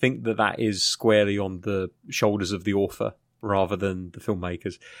 So I think that is squarely on the shoulders of the author rather than the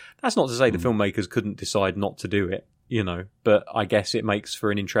filmmakers. That's not to say the filmmakers couldn't decide not to do it, but I guess it makes for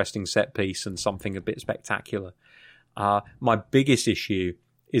an interesting set piece and something a bit spectacular. My biggest issue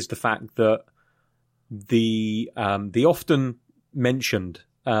is the fact that the often mentioned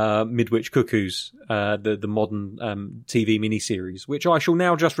Midwich Cuckoos, the modern TV miniseries, which I shall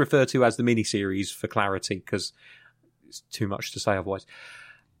now just refer to as the miniseries for clarity, because it's too much to say otherwise.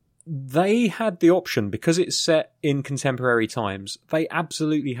 They had the option, because it's set in contemporary times, they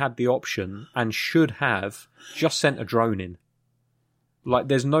absolutely had the option and should have just sent a drone in. Like,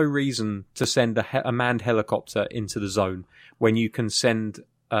 there's no reason to send a manned helicopter into the zone when you can send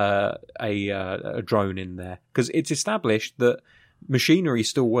a drone in there, because it's established that machinery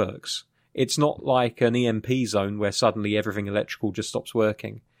still works. It's not like an EMP zone where suddenly everything electrical just stops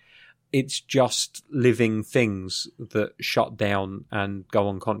working. It's just living things that shut down and go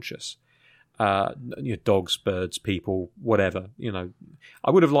unconscious. Dogs, birds, people, whatever.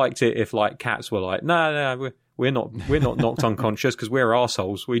 I would have liked it if like cats were like, no, we're not knocked unconscious because we're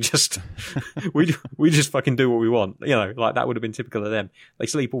arseholes. We just we just fucking do what we want. Like that would have been typical of them. They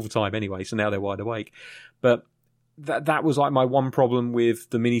sleep all the time anyway, so now they're wide awake. But that was like my one problem with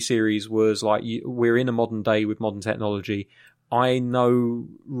the miniseries was like we're in a modern day with modern technology. I know,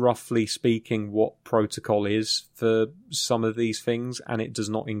 roughly speaking, what protocol is for some of these things, and it does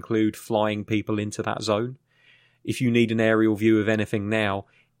not include flying people into that zone. If you need an aerial view of anything now,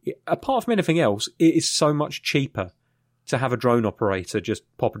 apart from anything else, it is so much cheaper to have a drone operator just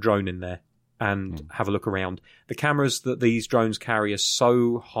pop a drone in there and have a look around. The cameras that these drones carry are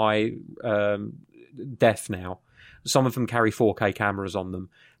so high def now. Some of them carry 4K cameras on them.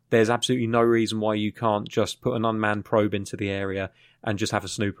 There's absolutely no reason why you can't just put an unmanned probe into the area and just have a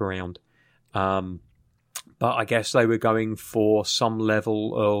snoop around. But I guess they were going for some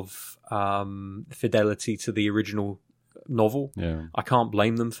level of fidelity to the original novel. Yeah. I can't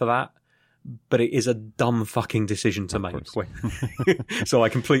blame them for that. But it is a dumb fucking decision to make. So I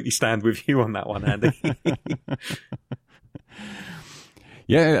completely stand with you on that one, Andy.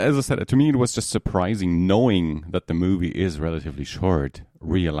 Yeah, as I said, to me it was just surprising knowing that the movie is relatively short,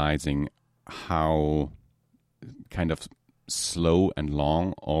 realizing how kind of slow and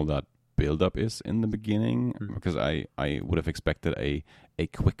long all that build-up is in the beginning, because I would have expected a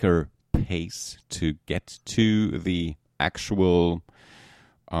quicker pace to get to the actual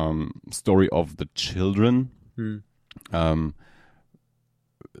story of the children.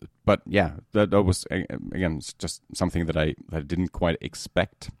 But yeah, that was, again, just something that I didn't quite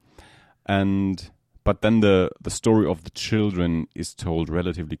expect. But then the story of the children is told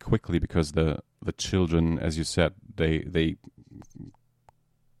relatively quickly, because the children, as you said, they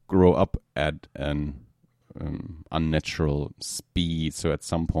grow up at an unnatural speed. So at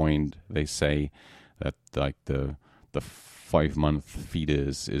some point they say that like the 5-month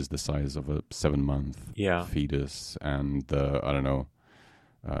fetus is the size of a 7-month fetus, and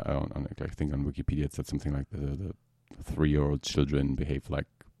I think on Wikipedia it said something like the 3-year-old children behave like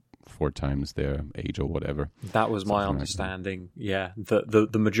 4 times their age or whatever. That was my understanding. Like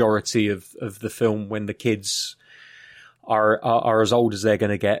the majority of the film, when the kids are as old as they're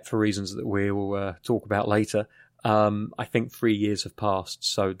going to get for reasons that we will talk about later, I think 3 years have passed,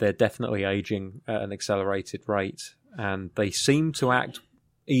 so they're definitely aging at an accelerated rate, and they seem to act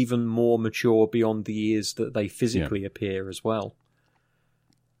even more mature beyond the years that they physically appear as well.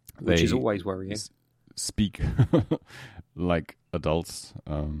 Which is always worrying. Speak like adults.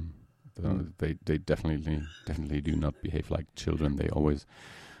 They definitely do not behave like children. They always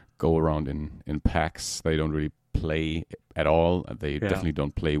go around in packs. They don't really play at all. They definitely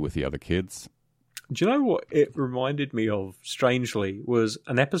don't play with the other kids. Do you know what it reminded me of, strangely, was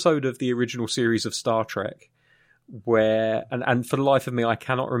an episode of the original series of Star Trek where, and for the life of me, I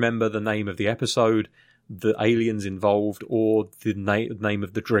cannot remember the name of the episode, the aliens involved, or the name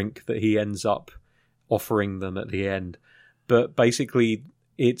of the drink that he ends up offering them at the end. But basically,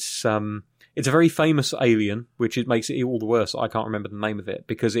 it's a very famous alien, which it makes it all the worse. I can't remember the name of it,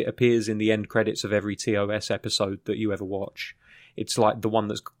 because it appears in the end credits of every TOS episode that you ever watch. It's like the one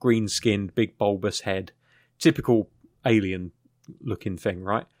that's green-skinned, big bulbous head, typical alien-looking thing,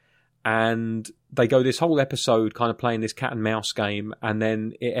 right? And they go this whole episode kind of playing this cat and mouse game, and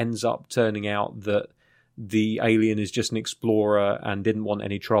then it ends up turning out that the alien is just an explorer and didn't want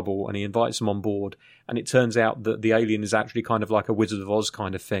any trouble, and he invites them on board, and it turns out that the alien is actually kind of like a Wizard of Oz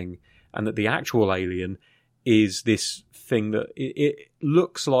kind of thing, and that the actual alien is this thing that it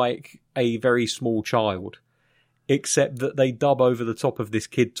looks like a very small child, except that they dub over the top of this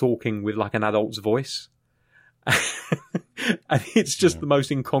kid talking with like an adult's voice. And it's just the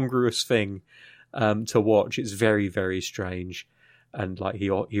most incongruous thing to watch. It's very, very strange. And like he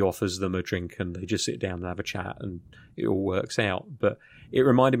offers them a drink and they just sit down and have a chat and it all works out. But it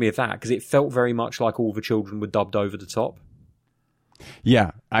reminded me of that because it felt very much like all the children were dubbed over the top.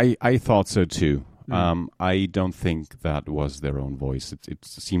 Yeah, I thought so too. I don't think that was their own voice. It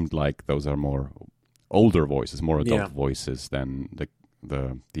seemed like those are more older voices, more adult voices than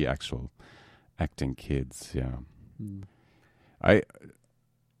the actual acting kids. Yeah,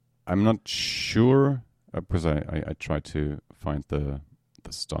 I'm not sure because I tried to find the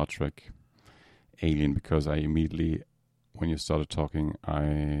Star Trek alien because I immediately, when you started talking,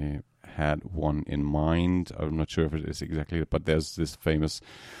 I had one in mind. I'm not sure if it is exactly, but there's this famous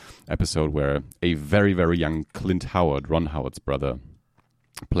episode where a very, very young Clint Howard, Ron Howard's brother,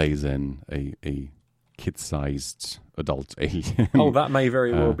 plays in a kid-sized adult alien. Oh, that may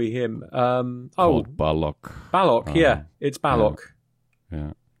very well be him. Called Balok. Balok, yeah. It's Balok.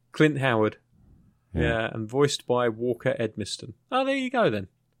 Yeah. Clint Howard. Yeah, and voiced by Walker Edmiston. Oh, there you go then.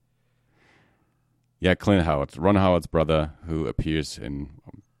 Yeah, Clint Howard. Ron Howard's brother, who appears in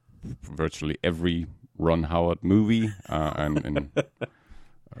virtually every Ron Howard movie and in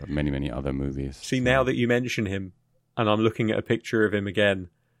many, many other movies. See, now that you mention him, and I'm looking at a picture of him again,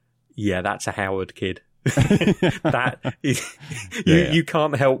 yeah, that's a Howard kid. You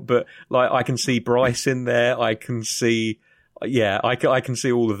can't help but, like, I can see Bryce in there. I can see, I can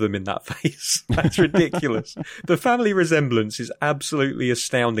see all of them in that face. That's ridiculous. The family resemblance is absolutely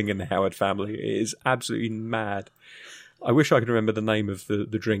astounding in the Howard family. It is absolutely mad. I wish I could remember the name of the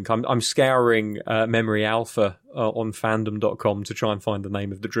drink. I'm scouring Memory Alpha on fandom.com to try and find the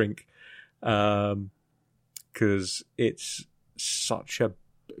name of the drink. Because it's such a...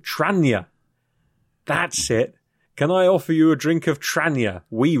 Tranya. That's it. Can I offer you a drink of Tranya?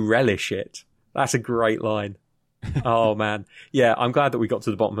 We relish it. That's a great line. Oh, man. Yeah, I'm glad that we got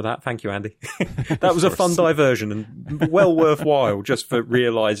to the bottom of that. Thank you, Andy. That was a fun diversion and well worthwhile just for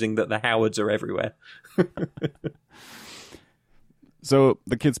realising that the Howards are everywhere. So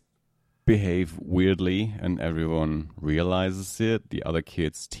the kids behave weirdly and everyone realizes it. The other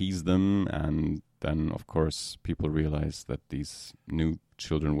kids tease them, and then, of course, people realize that these new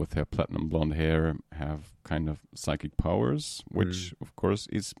children with their platinum blonde hair have kind of psychic powers, which, of course,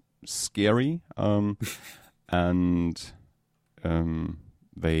 is scary. And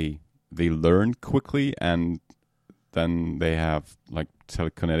they learn quickly, and then they have like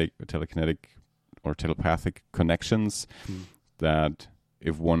telekinetic or telepathic connections that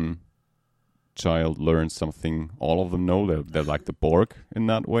if one child learns something, all of them know. They're like the Borg in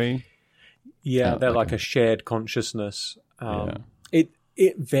that way. Yeah, they're like a shared consciousness.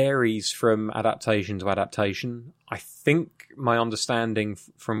 It varies from adaptation to adaptation. I think my understanding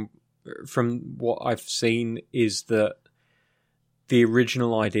from what I've seen is that the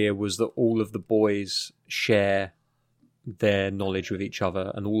original idea was that all of the boys share their knowledge with each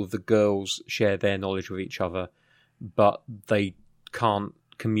other and all of the girls share their knowledge with each other, but they can't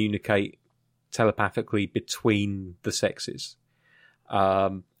communicate telepathically between the sexes.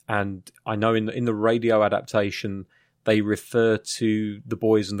 And I know in the radio adaptation, they refer to the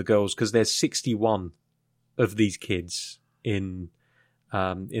boys and the girls because there's 61 of these kids in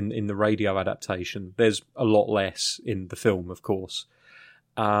the radio adaptation. There's a lot less in the film, of course.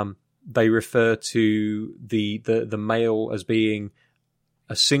 They refer to the male as being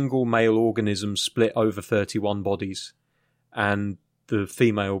a single male organism split over 31 bodies, and the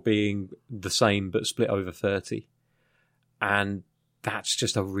female being the same but split over 30. And that's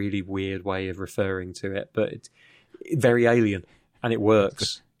just a really weird way of referring to it, but it's very alien, and it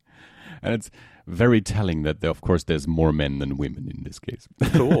works. And it's very telling that, of course, there's more men than women in this case.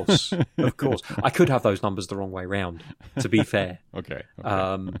 Of course. I could have those numbers the wrong way round, to be fair. Okay.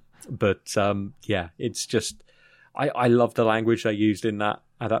 But it's just... I love the language they used in that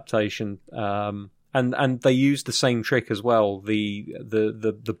adaptation. And they used the same trick as well,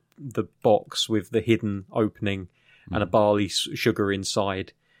 the box with the hidden opening and a barley sugar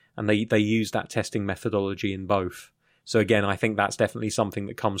inside. And they use that testing methodology in both. So again, I think that's definitely something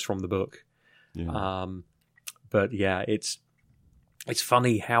that comes from the book. Yeah. But yeah, it's it's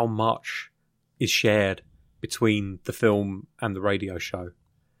funny how much is shared between the film and the radio show.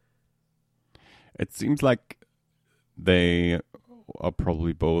 It seems like they are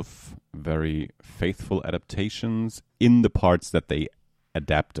probably both very faithful adaptations in the parts that they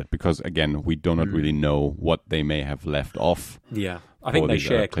adapted, because again, we do not really know what they may have left off. Yeah, I think they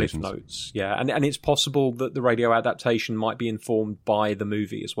share cliff notes. Yeah, and it's possible that the radio adaptation might be informed by the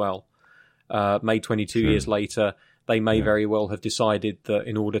movie as well. Made 22 years later, they may very well have decided that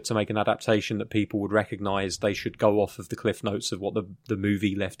in order to make an adaptation that people would recognise, they should go off of the cliff notes of what the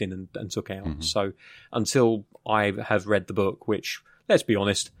movie left in and took out. So until I have read the book, which, let's be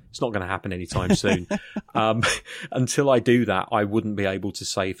honest, it's not going to happen anytime soon. Until I do that, I wouldn't be able to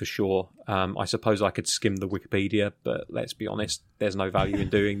say for sure. I suppose I could skim the Wikipedia, but let's be honest, there's no value in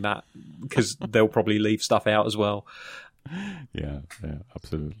doing that because they'll probably leave stuff out as well. Yeah,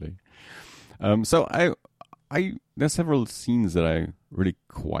 absolutely. So there's several scenes that I really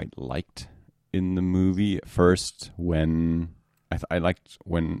quite liked in the movie. First, when I liked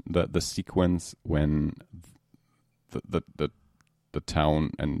when the sequence when the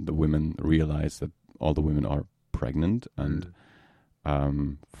town and the women realize that all the women are pregnant, and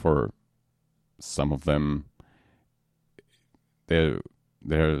for some of them there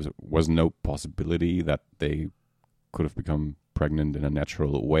was no possibility that they could have become pregnant in a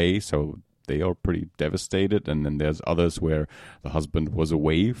natural way, so they are pretty devastated. And then there's others where the husband was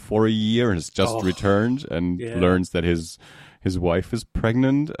away for a year and has just returned and learns that his wife is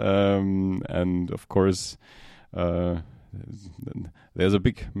pregnant, and of course there's a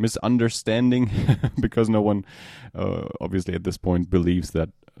big misunderstanding because no one obviously at this point believes that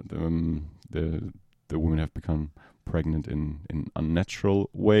the women have become pregnant in unnatural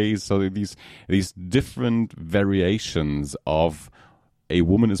ways. So these different variations of a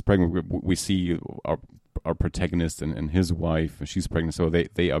woman is pregnant. We see our protagonist and his wife, she's pregnant, so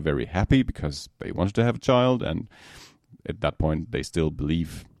they are very happy because they wanted to have a child, and at that point they still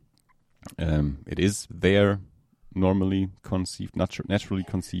believe it is their normally conceived, naturally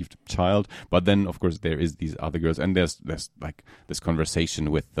conceived child. But then, of course, there is these other girls, and there's like this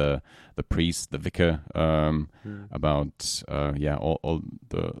conversation with the priest, the vicar, about all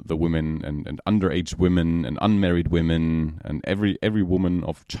the women and underage women and unmarried women, and every woman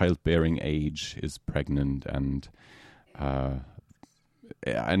of childbearing age is pregnant, and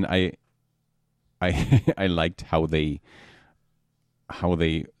I I liked how they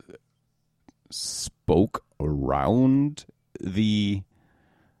spoke around the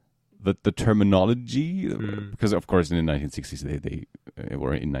terminology, because of course in the 1960s they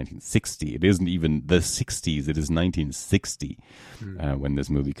were in 1960. It isn't even the 60s; it is 1960 when this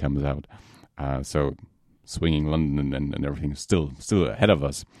movie comes out. So swinging London and everything is still ahead of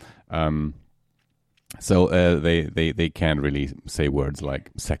us. So they can't really say words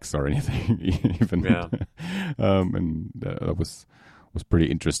like sex or anything even. Yeah. And that was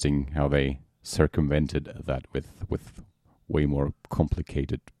pretty interesting how they circumvented that with way more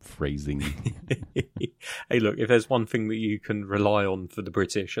complicated phrasing. Hey, look, if there's one thing that you can rely on for the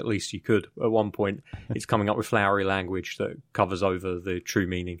British, at least you could at one point, it's coming up with flowery language that covers over the true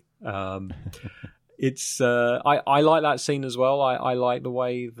meaning. It's I like that scene as well. I like the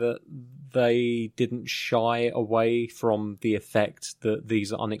way that they didn't shy away from the effect that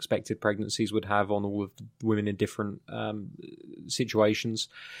these unexpected pregnancies would have on all of the women in different situations.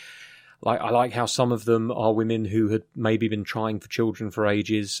 I like how some of them are women who had maybe been trying for children for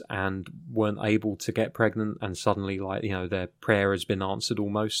ages and weren't able to get pregnant, and suddenly, their prayer has been answered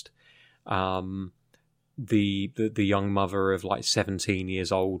almost. The young mother of 17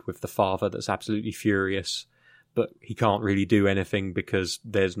 years old with the father that's absolutely furious, but he can't really do anything because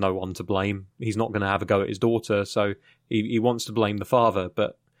there's no one to blame. He's not going to have a go at his daughter, so he wants to blame the father,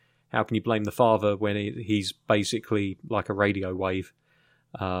 but how can you blame the father when he's basically like a radio wave?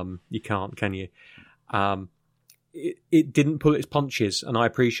 You can't, can you? It didn't pull its punches, and I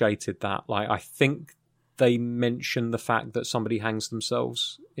appreciated that. I think they mentioned the fact that somebody hangs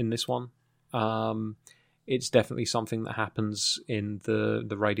themselves in this one. It's definitely something that happens in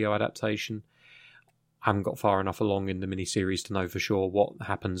the radio adaptation. I haven't got far enough along in the miniseries to know for sure what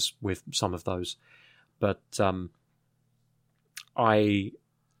happens with some of those, but I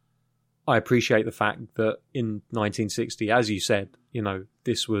appreciate the fact that in 1960, as you said,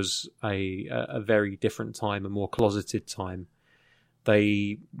 this was a very different time, a more closeted time.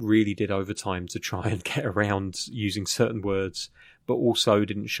 They really did overtime to try and get around using certain words, but also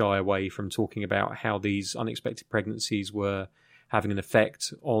didn't shy away from talking about how these unexpected pregnancies were having an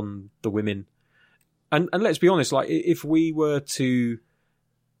effect on the women. And let's be honest, if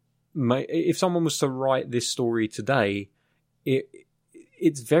someone was to write this story today,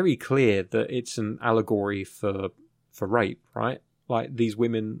 it's very clear that it's an allegory for rape, right? Like, these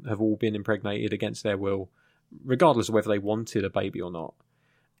women have all been impregnated against their will, regardless of whether they wanted a baby or not.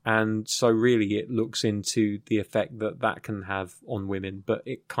 And so really it looks into the effect that can have on women, but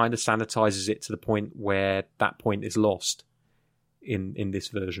it kind of sanitizes it to the point where that point is lost in this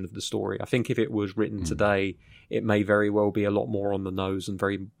version of the story. I think if it was written today, it may very well be a lot more on the nose and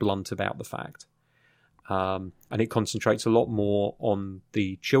very blunt about the fact. And it concentrates a lot more on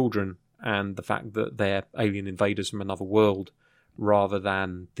the children and the fact that they're alien invaders from another world, rather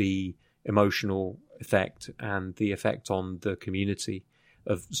than the emotional effect and the effect on the community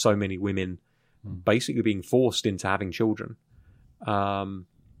of so many women basically being forced into having children. I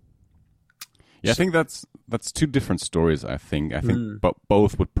think that's two different stories. I think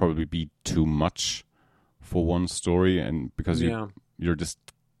both would probably be too much for one story, and because you're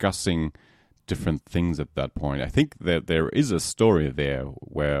discussing different things at that point. I think that there is a story there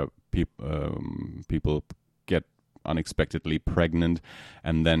where people get unexpectedly pregnant,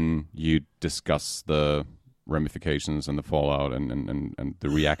 and then you discuss the ramifications and the fallout and the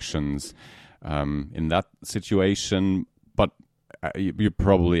reactions in that situation. But you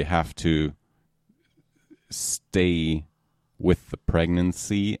probably have to stay with the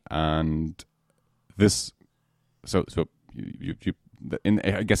pregnancy, and this. So you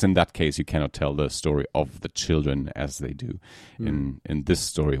I guess in that case you cannot tell the story of the children as they do in this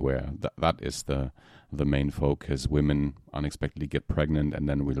story, where that is the main focus. Women unexpectedly get pregnant, and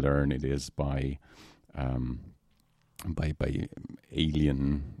then we learn it is by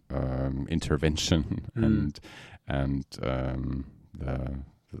alien intervention, and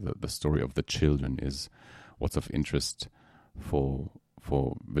the story of the children is what's of interest for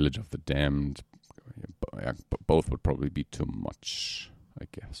Village of the Damned. Both would probably be too much, I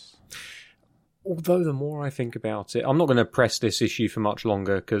guess. Although the more I think about it, I'm not going to press this issue for much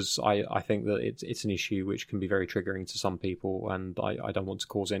longer, because I think that it's an issue which can be very triggering to some people, and I don't want to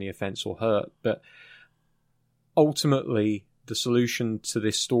cause any offence or hurt. But ultimately, the solution to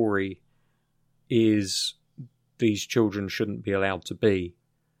this story is these children shouldn't be allowed to be.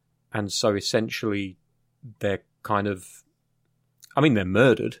 And so essentially, they're kind of... I mean, they're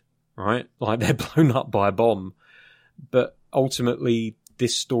murdered, right? Like, they're blown up by a bomb. But ultimately,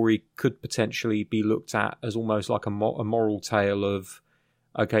 this story could potentially be looked at as almost like a moral tale of,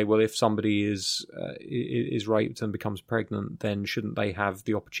 okay, well, if somebody is raped and becomes pregnant, then shouldn't they have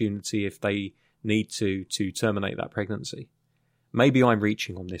the opportunity, if they need to terminate that pregnancy? Maybe I'm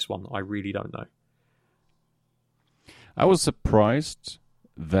reaching on this one. I really don't know. I was surprised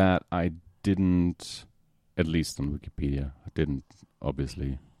that I didn't, at least on Wikipedia, I didn't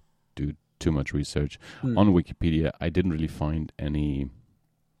obviously do too much research. On Wikipedia, I didn't really find any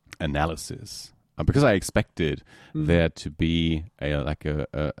analysis, because I expected there to be a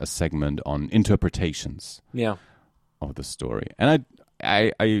segment on interpretations of the story. And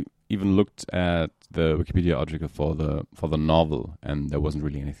I even looked at the Wikipedia article for the novel, and there wasn't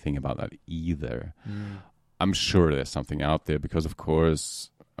really anything about that either. I'm sure there's something out there, because of course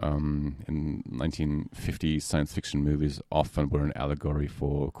in 1950s science fiction movies often were an allegory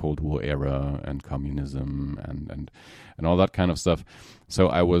for Cold War era and communism and all that kind of stuff. So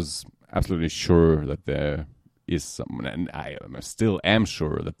I was absolutely sure that there is some, and I still am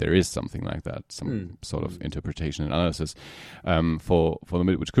sure that there is something like that, some sort of interpretation and analysis for the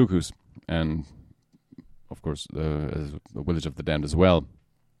Midwich Cuckoos, and of course the Village of the Damned as well.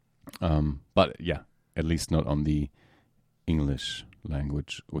 But yeah, at least not on the English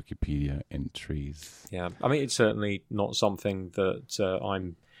language Wikipedia entries. Yeah, I mean, it's certainly not something that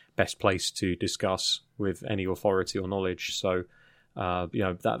I'm best placed to discuss with any authority or knowledge. So,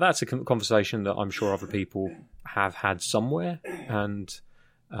 that's a conversation that I'm sure other people have had somewhere, and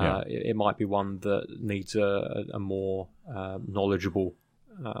it might be one that needs a more knowledgeable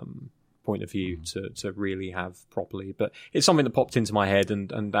point of view to really have properly. But it's something that popped into my head,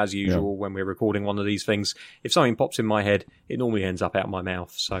 and as usual, when we're recording one of these things, if something pops in my head, it normally ends up out my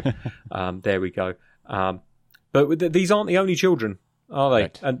mouth. So there we go. But these aren't the only children, are they?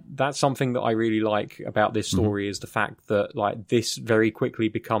 Right. And that's something that I really like about this story, is the fact that, like, this very quickly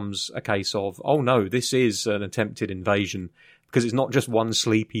becomes a case of, oh no, this is an attempted invasion, because it's not just one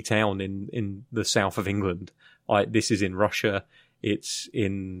sleepy town in the south of England. Like, this is in Russia. It's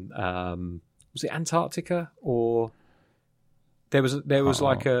in was it Antarctica, or there was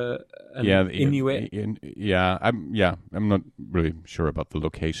like an Inuit. I'm not really sure about the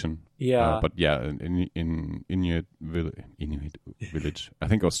location. But in Inuit village. I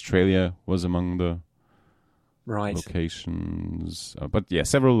think Australia was among the locations. But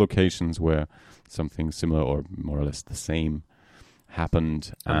several locations where something similar or more or less the same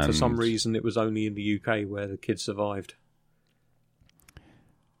happened. And for some reason, it was only in the UK where the kids survived.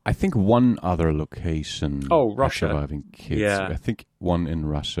 I think one other location. Oh, Russia. Had surviving kids. Yeah. I think one in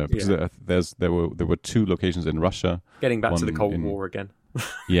Russia because there were 2 locations in Russia. Getting back to the Cold War again.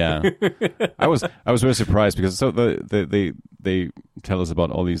 Yeah, I was very surprised because they tell us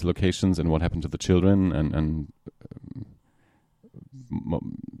about all these locations and what happened to the children and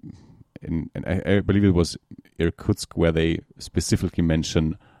I believe it was Irkutsk where they specifically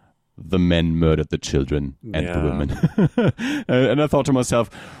mention the men murdered the children and the women. And I thought to myself,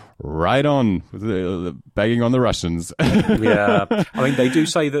 right on, bagging on the Russians. Yeah. I mean, they do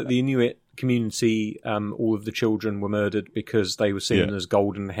say that the Inuit community, all of the children were murdered because they were seen as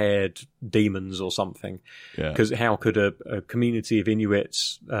golden-haired demons or something. Because how could a community of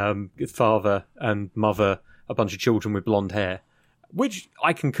Inuits, father and mother, a bunch of children with blonde hair, which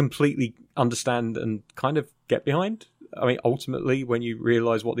I can completely understand and kind of get behind. I mean, ultimately, when you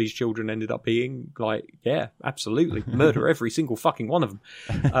realise what these children ended up being, like, yeah, absolutely, murder every single fucking one of them,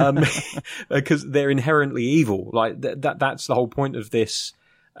 because they're inherently evil. Like that's the whole point of this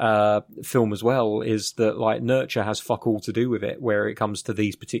film as well, is that like nurture has fuck all to do with it. Where it comes to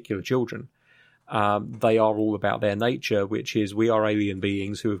these particular children, they are all about their nature, which is we are alien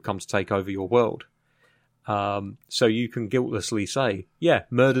beings who have come to take over your world. So you can guiltlessly say, yeah,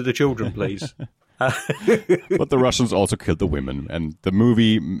 murder the children, please. But the Russians also killed the women, and the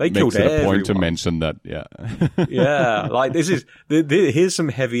movie makes it a point to mention that. Yeah, yeah. Like here's some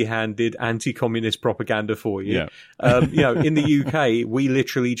heavy-handed anti-communist propaganda for you. Yeah. In the UK, we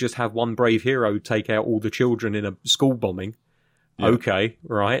literally just have one brave hero take out all the children in a school bombing. Yeah. Okay,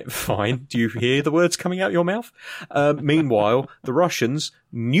 right, fine. Do you hear the words coming out your mouth? Meanwhile, the Russians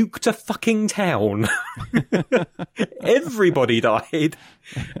nuked a fucking town. Everybody died.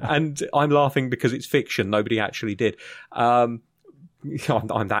 And I'm laughing because it's fiction. Nobody actually did. I'm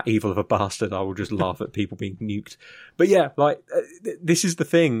that evil of a bastard. I will just laugh at people being nuked. But yeah, like, this is the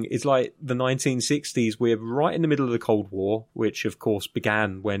thing. It's like the 1960s. We're right in the middle of the Cold War, which of course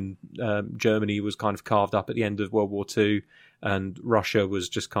began when Germany was kind of carved up at the end of World War II. And Russia was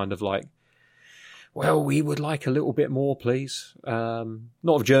just kind of like, well, we would like a little bit more, please. Not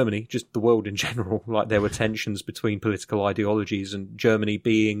of Germany, just the world in general. Like there were tensions between political ideologies, and Germany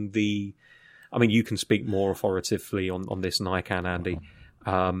being I mean, you can speak more authoritatively on this than I can, Andy.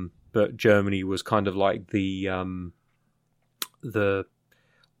 But Germany was kind of like the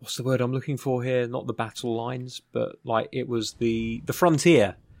what's the word I'm looking for here? Not the battle lines, but like it was the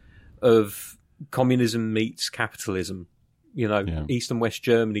frontier of communism meets capitalism. East and West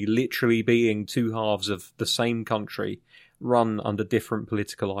Germany literally being 2 halves of the same country run under different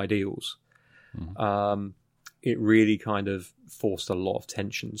political ideals. It really kind of forced a lot of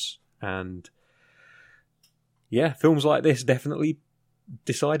tensions. And yeah, films like this definitely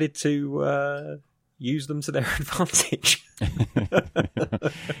decided to use them to their advantage.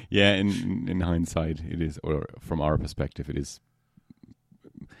 Yeah, in hindsight, it is, or from our perspective, it is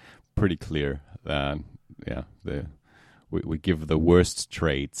pretty clear that, we give the worst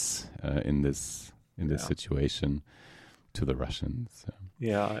traits in this situation to the Russians. So.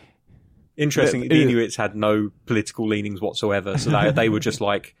 Yeah, interesting. The Inuits had no political leanings whatsoever, so they were just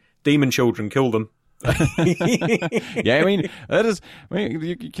like demon children, kill them. Yeah, I mean that is. I mean,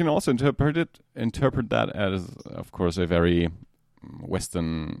 you can also interpret that as, of course, a very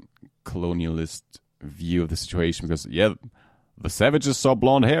Western colonialist view of the situation, because the savages saw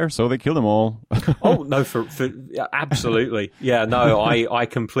blonde hair, so they killed them all. Oh, no, for absolutely. Yeah, no, I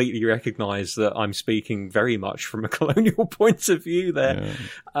completely recognise that I'm speaking very much from a colonial point of view there.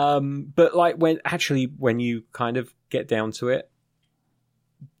 Yeah. But like when you kind of get down to it,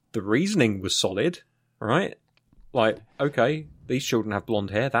 the reasoning was solid, right? Like, okay, these children have blonde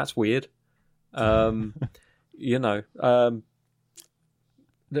hair, that's weird. At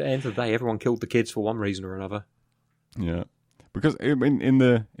the end of the day, everyone killed the kids for one reason or another. Yeah. Because in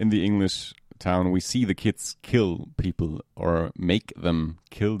the English town, we see the kids kill people or make them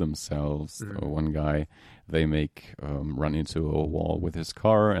kill themselves. Mm-hmm. One guy they make run into a wall with his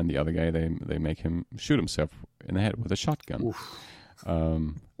car, and the other guy they make him shoot himself in the head with a shotgun.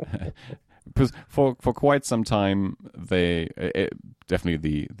 Because for quite some time,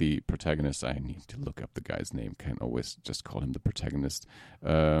 definitely the protagonist. I need to look up the guy's name. Can't always just call him the protagonist.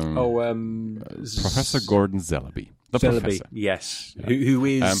 Professor Gordon Zellaby. The professor. Yes, yeah. Who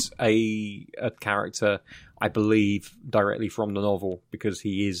is a character, I believe, directly from the novel, because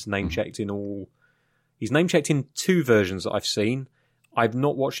he is name checked in all. He's name checked in 2 versions that I've seen. I've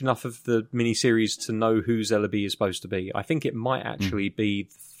not watched enough of the miniseries to know who Zellaby is supposed to be. I think it might actually be the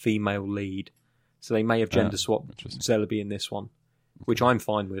female lead, so they may have gender swapped Zellaby in this one. which I'm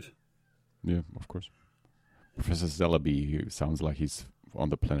fine with. Yeah, of course. Professor Celebi, who sounds like he's on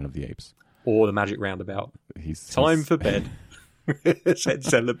the Planet of the Apes. Or the Magic Roundabout. He's Time for bed, said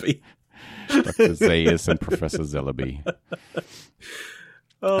Celebi. Dr. Zaius and Professor Celebi.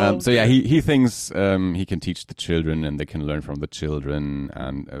 Oh, So yeah, he thinks he can teach the children and they can learn from the children.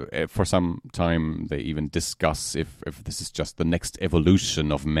 And for some time, they even discuss if this is just the next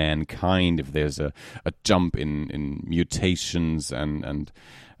evolution of mankind, if there's a jump in mutations and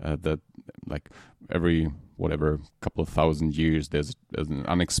that like every whatever couple of thousand years, there's an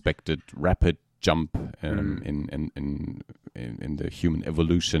unexpected rapid jump in the human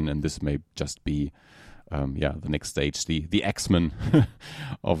evolution, and this may just be. The next stage, the X-Men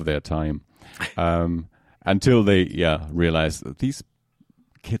of their time, until they realize that these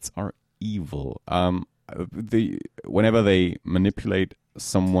kids are evil. Whenever they manipulate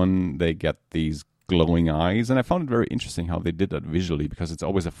someone, they get these glowing eyes, and I found it very interesting how they did that visually, because it's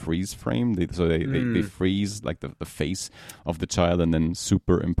always a freeze frame. They freeze like the face of the child and then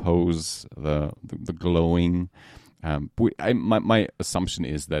superimpose the glowing. My assumption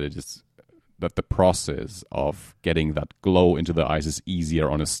is that it is. That the process of getting that glow into the eyes is easier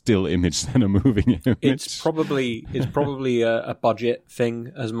on a still image than a moving image. It's probably a budget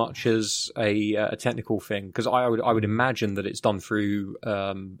thing as much as a technical thing, because I would imagine that it's done through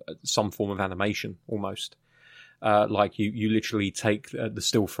some form of animation almost. Like you literally take the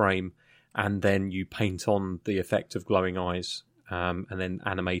still frame and then you paint on the effect of glowing eyes, and then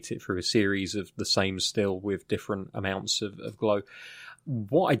animate it through a series of the same still with different amounts of glow.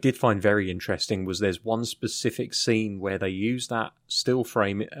 What I did find very interesting was there's one specific scene where they use that still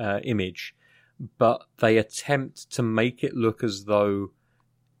frame image, but they attempt to make it look as though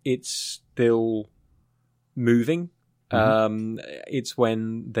it's still moving. Mm-hmm. It's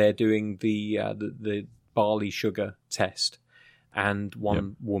when they're doing the barley sugar test, and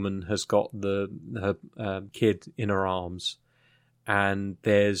one woman has got her kid in her arms, and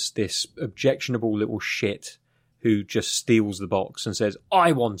there's this objectionable little shit who just steals the box and says,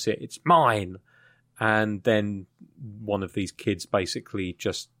 "I want it, it's mine." And then one of these kids basically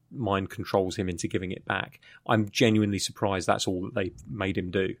just mind controls him into giving it back. I'm genuinely surprised that's all that they made him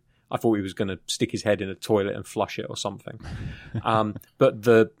do. I thought he was going to stick his head in a toilet and flush it or something. But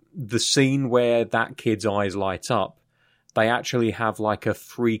the scene where that kid's eyes light up, they actually have like a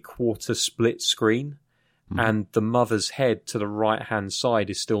 3/4 split screen, and the mother's head to the right-hand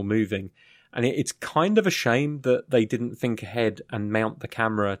side is still moving. And it's kind of a shame that they didn't think ahead and mount the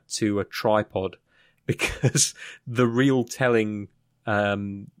camera to a tripod, because the real telling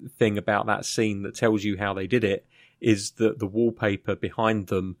thing about that scene that tells you how they did it is that the wallpaper behind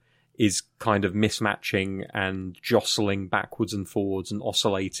them is kind of mismatching and jostling backwards and forwards and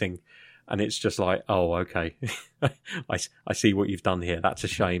oscillating. And it's just like, oh, okay. I see what you've done here. That's a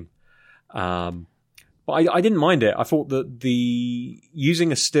shame. But I didn't mind it. I thought that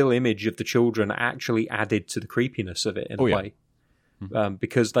using a still image of the children actually added to the creepiness of it in a way. Mm-hmm.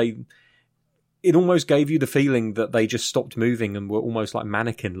 Because it almost gave you the feeling that they just stopped moving and were almost like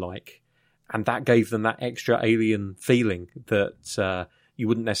mannequin-like. And that gave them that extra alien feeling that you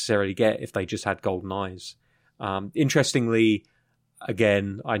wouldn't necessarily get if they just had golden eyes. Interestingly,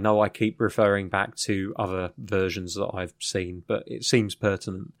 again, I know I keep referring back to other versions that I've seen, but it seems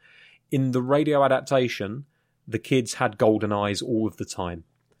pertinent. In the radio adaptation, the kids had golden eyes all of the time.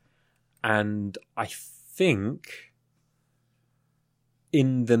 And I think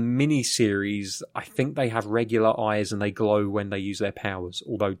in the mini-series, I think they have regular eyes and they glow when they use their powers.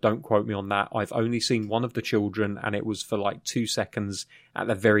 Although, don't quote me on that. I've only seen one of the children, and it was for like 2 seconds at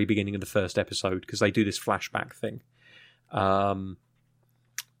the very beginning of the first episode, because they do this flashback thing. I'm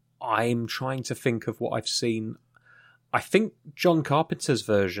trying to think of what I've seen. I think John Carpenter's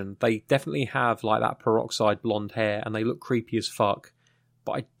version, they definitely have like that peroxide blonde hair and they look creepy as fuck,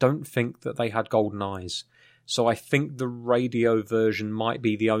 but I don't think that they had golden eyes. So I think the radio version might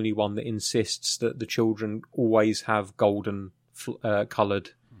be the only one that insists that the children always have golden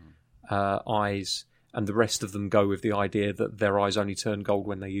coloured eyes, and the rest of them go with the idea that their eyes only turn gold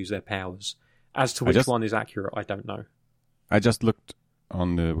when they use their powers. As to which one is accurate, I don't know. I just looked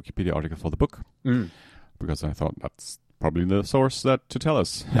on the Wikipedia article for the book. Because I thought that's probably the source to tell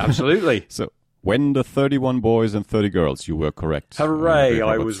us. Absolutely. So, when the 31 boys and 30 girls, you were correct. Hooray,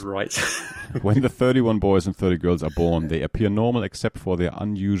 I was right. When the 31 boys and 30 girls are born, they appear normal except for their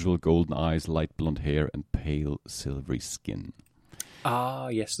unusual golden eyes, light blonde hair, and pale silvery skin. Ah,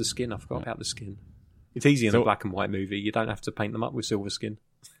 yes, the skin. I forgot about the skin. It's easy in a black and white movie. You don't have to paint them up with silver skin.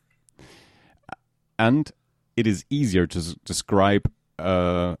 And it is easier to describe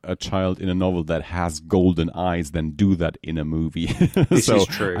a child in a novel that has golden eyes than do that in a movie. This So is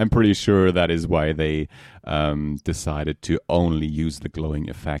true. I'm pretty sure that is why they decided to only use the glowing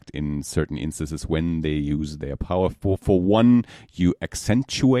effect in certain instances when they use their power. For one, you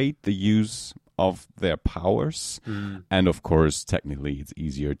accentuate the use of their powers, and of course, technically, it's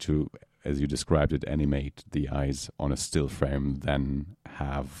easier to, as you described it, animate the eyes on a still frame than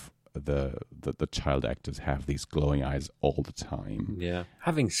have the child actors have these glowing eyes all the time. Yeah.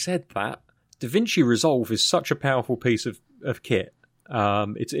 Having said that, DaVinci Resolve is such a powerful piece of kit.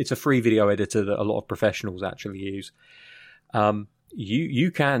 It's a free video editor that a lot of professionals actually use.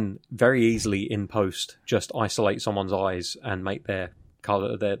 You can very easily in post just isolate someone's eyes and make their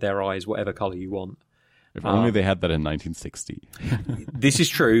color, their eyes whatever color you want. If only they had that in 1960. This is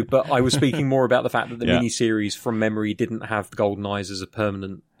true, but I was speaking more about the fact that the Yeah. miniseries from memory didn't have the golden eyes as a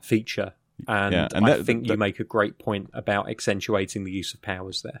permanent feature. And I think you make a great point about accentuating the use of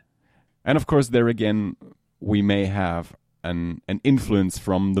powers there. And of course, there again, we may have an influence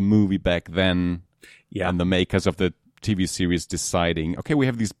from the movie back then, Yeah. and the makers of the TV series deciding, okay, we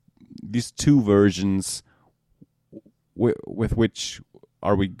have these two versions. With which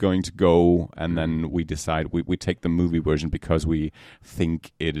are we going to go? And then we decide we take the movie version because we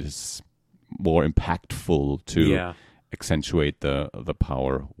think it is more impactful to accentuate the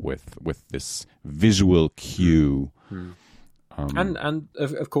power with this visual cue. And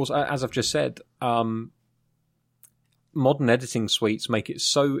of course, as I've just said, modern editing suites make it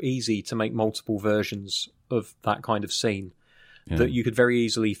so easy to make multiple versions of that kind of scene that you could very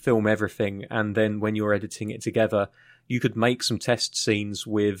easily film everything, and then when you're editing it together, you could make some test scenes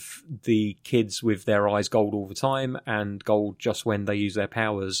with the kids with their eyes gold all the time and gold just when they use their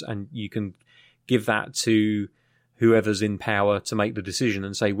powers, and you can give that to whoever's in power to make the decision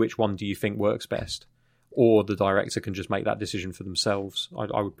and say, which one do you think works best? Or the director can just make that decision for themselves.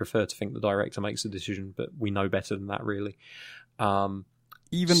 I would prefer to think the director makes the decision, but we know better than that, really.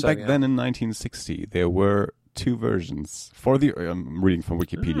 Even back then in 1960, there were two versions. For the I'm reading from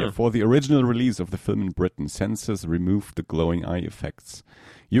Wikipedia. For the original release of the film in Britain, censors removed the glowing eye effects.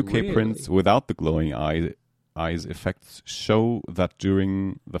 UK prints without the glowing eyes effects show that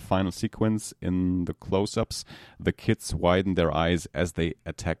during the final sequence in the close-ups, the kids widen their eyes as they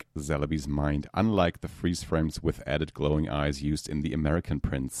attack Zalaby's mind, unlike the freeze frames with added glowing eyes used in the American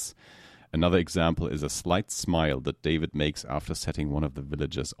prints. Another example is a slight smile that David makes after setting one of the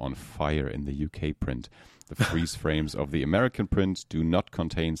villagers on fire in the UK print. The freeze frames of the American print do not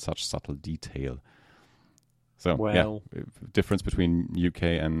contain such subtle detail. So, difference between UK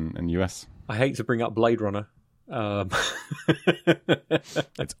and US. I hate to bring up Blade Runner.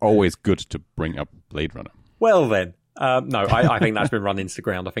 It's always good to bring up Blade Runner. Well then, no, I think that's been run into the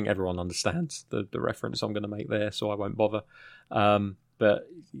ground. I think everyone understands the reference I'm going to make there, so I won't bother. But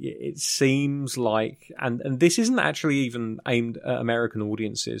it seems like, and this isn't actually even aimed at American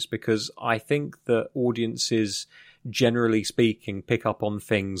audiences, because I think that audiences, generally speaking, pick up on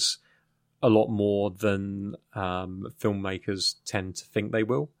things a lot more than filmmakers tend to think they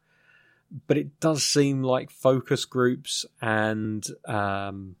will. But it does seem like focus groups and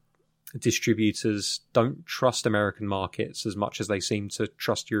distributors don't trust American markets as much as they seem to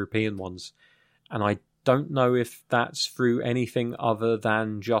trust European ones. And I don't know if that's through anything other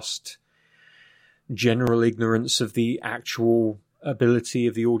than just general ignorance of the actual ability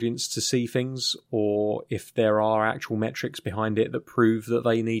of the audience to see things, or if there are actual metrics behind it that prove that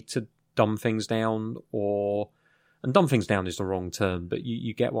they need to dumb things down, and dumb things down is the wrong term, but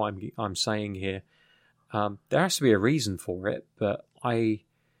you get what I'm saying here. There has to be a reason for it, but I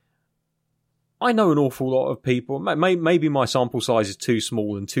know an awful lot of people. Maybe my sample size is too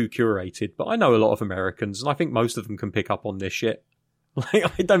small and too curated, but I know a lot of Americans, and I think most of them can pick up on this shit.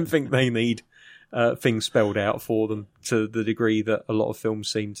 Like, I don't think they need things spelled out for them to the degree that a lot of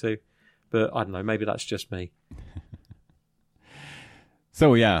films seem to. But I don't know, maybe that's just me.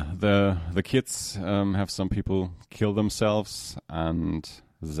 So yeah, the kids have some people kill themselves, and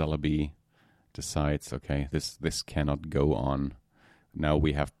Zalaby decides, okay, this cannot go on. Now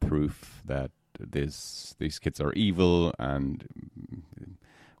we have proof that these kids are evil, and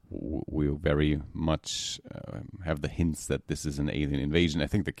we very much have the hints that this is an alien invasion. I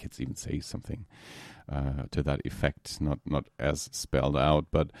think the kids even say something to that effect, not as spelled out,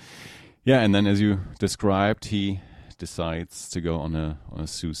 but yeah. And then, as you described, he decides to go on a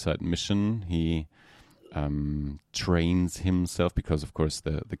suicide mission. He trains himself, because of course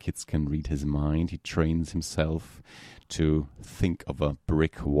the kids can read his mind. He trains himself to think of a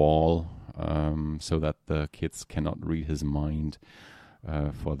brick wall, so that the kids cannot read his mind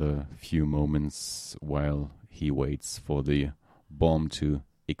for the few moments while he waits for the bomb to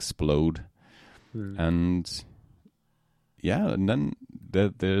explode. And yeah, and then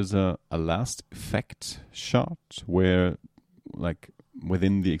there's a last effect shot where, like,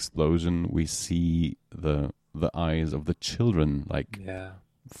 within the explosion, we see the eyes of the children, like,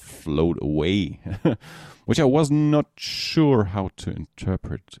 float away, which I was not sure how to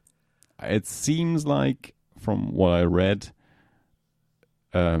interpret. It seems like, from what I read,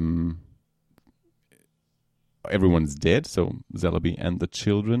 everyone's dead, so Celebi and the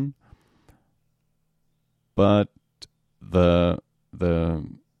children, but the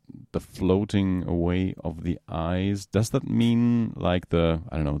floating away of the eyes, does that mean like the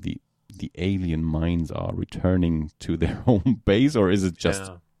alien minds are returning to their home base, or is it just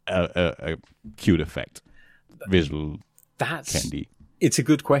a cute effect, visual candy? It's a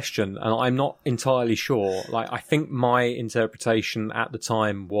good question, and I'm not entirely sure. Like, I think my interpretation at the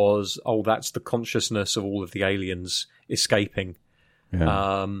time was, oh, that's the consciousness of all of the aliens escaping.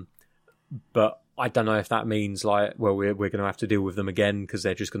 Yeah. But I don't know if that means, like, well, we're going to have to deal with them again because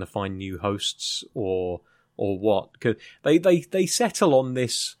they're just going to find new hosts, or what. Because they settle on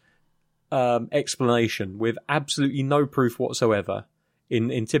this explanation with absolutely no proof whatsoever,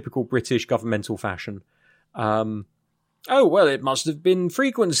 in typical British governmental fashion. Oh, well, it must have been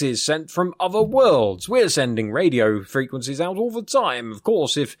frequencies sent from other worlds. We're sending radio frequencies out all the time. Of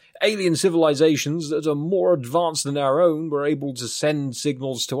course, if alien civilizations that are more advanced than our own were able to send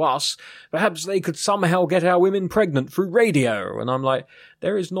signals to us, perhaps they could somehow get our women pregnant through radio. And I'm like,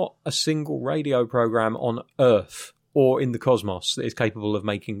 there is not a single radio program on Earth or in the cosmos that is capable of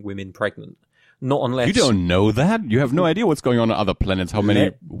making women pregnant. Not unless... You don't know that? You have no idea what's going on other planets, how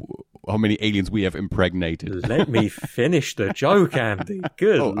many aliens we have impregnated. Let me finish the joke, Andy.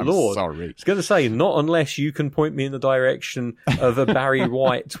 Good Lord. I'm sorry. I was going to say, not unless you can point me in the direction of a Barry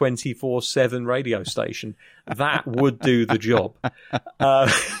White 24/7 radio station. That would do the job.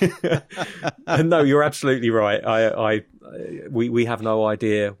 No, you're absolutely right. We have no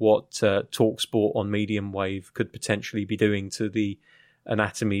idea what TalkSport on medium wave could potentially be doing to the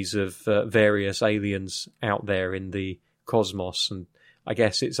anatomies of various aliens out there in the cosmos, and I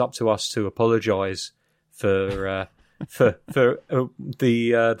guess it's up to us to apologise for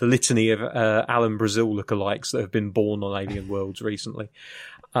the litany of Alan Brazil lookalikes that have been born on Alien Worlds recently.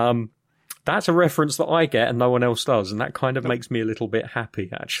 That's a reference that I get and no one else does, and that kind of makes me a little bit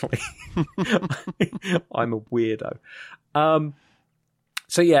happy, actually. I'm a weirdo.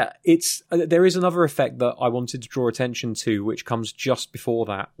 So yeah, there is another effect that I wanted to draw attention to, which comes just before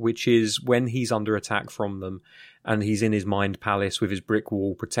that, which is when he's under attack from them and he's in his mind palace with his brick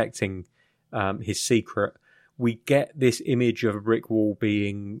wall protecting his secret. We get this image of a brick wall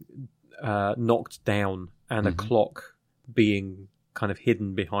being knocked down and a clock being kind of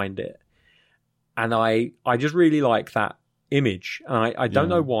hidden behind it. And I just really like that image. And I don't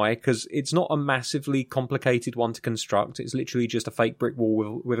know why, because it's not a massively complicated one to construct. It's literally just a fake brick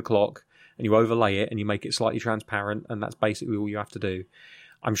wall with a clock, and you overlay it and you make it slightly transparent, and that's basically all you have to do.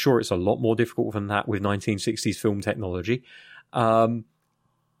 I'm sure it's a lot more difficult than that with 1960s film technology.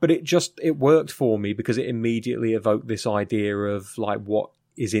 But it worked for me because it immediately evoked this idea of like what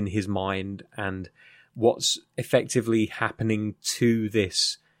is in his mind and what's effectively happening to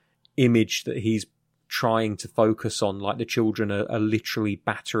this image that he's trying to focus on. Like, the children are literally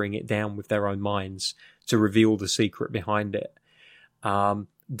battering it down with their own minds to reveal the secret behind it.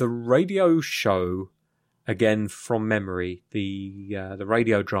 The radio show, again from memory, the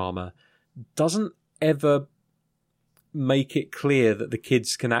radio drama doesn't ever make it clear that the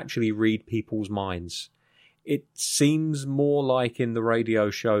kids can actually read people's minds. It seems more like in the radio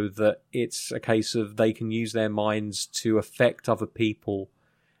show that it's a case of they can use their minds to affect other people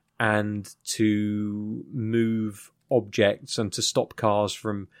and to move objects and to stop cars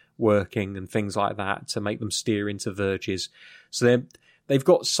from working and things like that, to make them steer into verges. So they've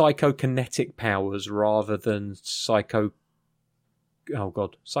got psychokinetic powers rather than psychokinesis?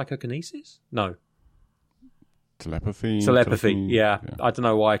 No. Telepathy, yeah. I don't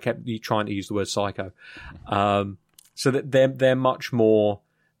know why I kept trying to use the word psycho. So that they're much more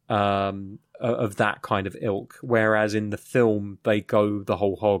of that kind of ilk, whereas in the film they go the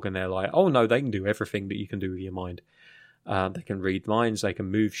whole hog and they're like, oh no, they can do everything that you can do with your mind. They can read minds, they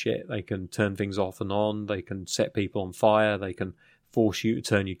can move shit, they can turn things off and on, they can set people on fire, they can force you to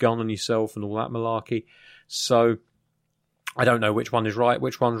turn your gun on yourself and all that malarkey. So I don't know which one is right,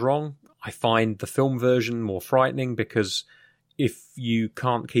 which one's wrong. I find the film version more frightening because if you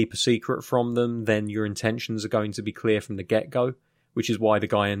can't keep a secret from them, then your intentions are going to be clear from the get-go, which is why the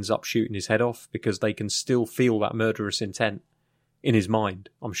guy ends up shooting his head off, because they can still feel that murderous intent in his mind.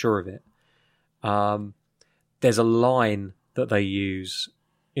 I'm sure of it. There's a line that they use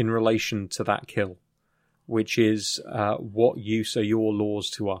in relation to that kill, which is, what use are your laws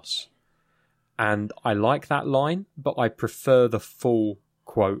to us? And I like that line, but I prefer the full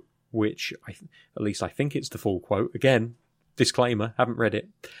quote, which at least I think it's the full quote. Again, disclaimer, haven't read it.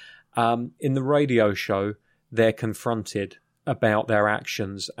 In the radio show, they're confronted about their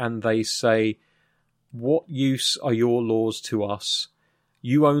actions, and they say, what use are your laws to us?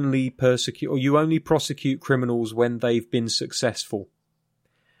 You only prosecute criminals when they've been successful.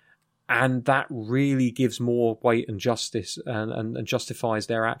 And that really gives more weight and justice and justifies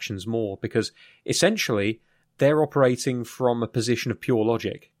their actions more, because essentially they're operating from a position of pure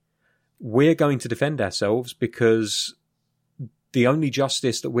logic. We're going to defend ourselves because the only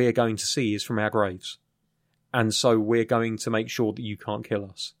justice that we're going to see is from our graves. And so we're going to make sure that you can't kill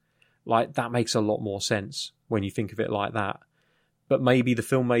us. Like, that makes a lot more sense when you think of it like that. But maybe the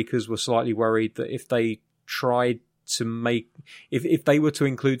filmmakers were slightly worried that if they tried to make... If they were to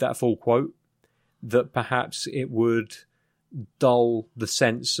include that full quote, that perhaps it would dull the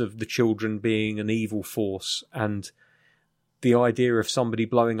sense of the children being an evil force, and the idea of somebody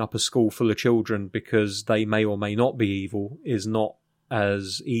blowing up a school full of children because they may or may not be evil is not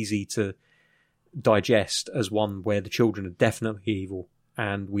as easy to digest as one where the children are definitely evil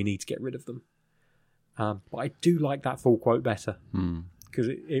and we need to get rid of them. But I do like that full quote better, because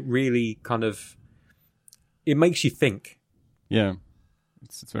it really kind of, it makes you think. Yeah,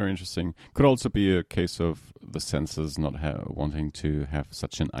 it's very interesting. Could also be a case of the censors not wanting to have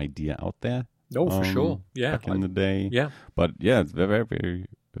such an idea out there. Oh, for sure. Yeah. Back in the day. Yeah. But yeah, it's very, very,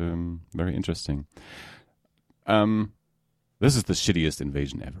 very interesting. This is the shittiest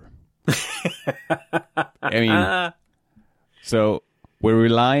invasion ever. I mean, so we're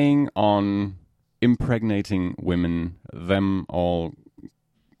relying on impregnating women, them all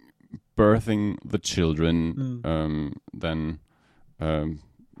birthing the children, then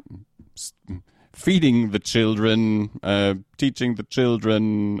feeding the children, teaching the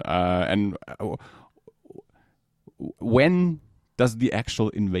children, and when does the actual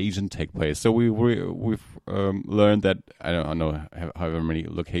invasion take place? So we've learned that, I don't know however many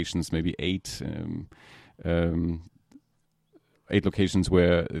locations, maybe 8 locations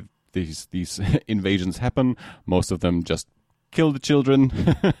where these invasions happen. Most of them just kill the children.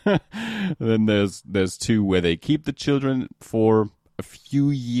 Then there's 2 where they keep the children for a few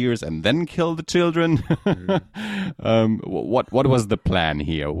years and then kill the children. What was the plan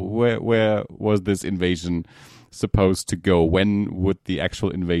here? Where was this invasion supposed to go? When would the actual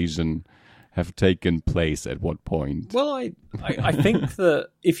invasion have taken place? At what point? Well, I think that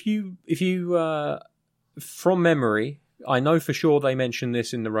if you from memory, I know for sure they mentioned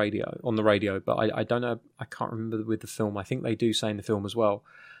this on the radio, but I don't know, I can't remember with the film. I think they do say in the film as well.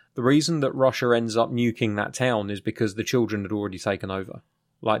 The reason that Russia ends up nuking that town is because the children had already taken over.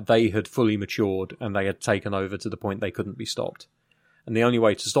 Like, they had fully matured and they had taken over to the point they couldn't be stopped. And the only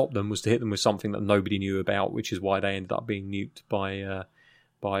way to stop them was to hit them with something that nobody knew about, which is why they ended up being nuked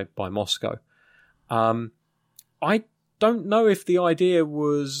by Moscow. I don't know if the idea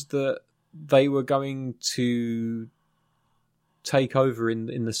was that they were going to take over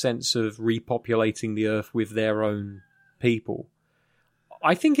in the sense of repopulating the earth with their own people.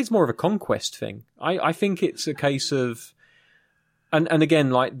 I think it's more of a conquest thing. I think it's a case of, and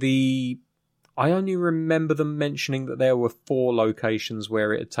again, like I only remember them mentioning that there were 4 locations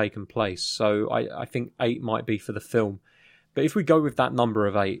where it had taken place. So I think 8 might be for the film. But if we go with that number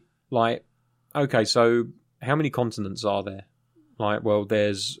of 8, like, okay, so how many continents are there? Like, well,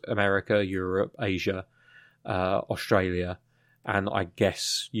 there's America, Europe, Asia, Australia, and I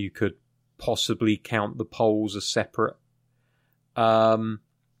guess you could possibly count the poles as separate.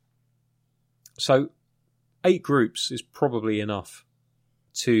 So 8 groups is probably enough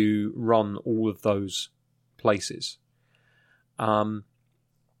to run all of those places. I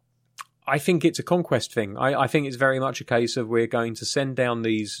think it's a conquest thing. I think it's very much a case of we're going to send down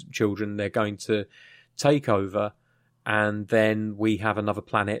these children, they're going to take over, and then we have another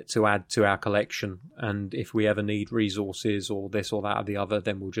planet to add to our collection. And if we ever need resources or this or that or the other,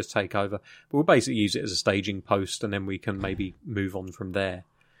 then we'll just take over. But we'll basically use it as a staging post, and then we can maybe move on from there.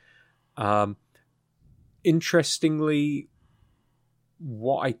 Interestingly,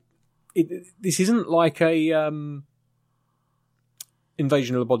 this isn't like a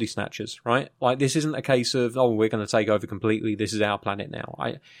Invasion of the Body Snatchers, right? Like, this isn't a case of, oh, we're going to take over completely, this is our planet now.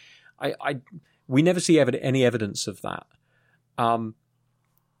 We never see any evidence of that. But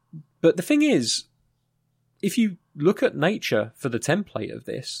the thing is, if you look at nature for the template of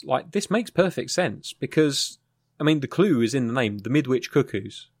this, like, this makes perfect sense, because, I mean, the clue is in the name, the Midwich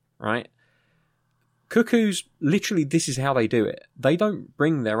Cuckoos, right? Cuckoos, literally, this is how they do it. They don't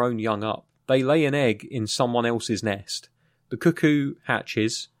bring their own young up. They lay an egg in someone else's nest. The cuckoo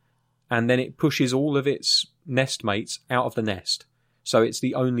hatches, and then it pushes all of its nest mates out of the nest. So it's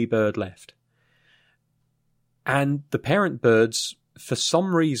the only bird left. And the parent birds, for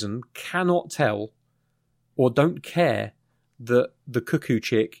some reason, cannot tell or don't care that the cuckoo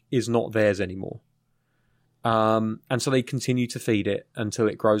chick is not theirs anymore. And so they continue to feed it until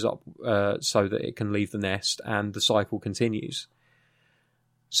it grows up so that it can leave the nest, and the cycle continues.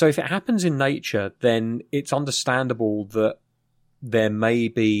 So if it happens in nature, then it's understandable that there may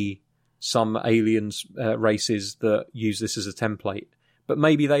be some aliens races that use this as a template, but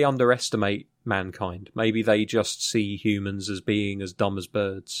maybe they underestimate mankind. Maybe they just see humans as being as dumb as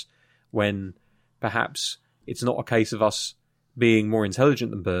birds, when perhaps it's not a case of us being more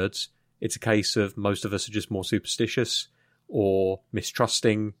intelligent than birds. It's a case of most of us are just more superstitious or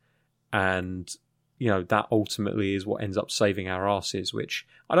mistrusting, and that ultimately is what ends up saving our asses, which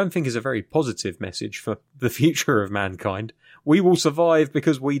I don't think is a very positive message for the future of mankind. We will survive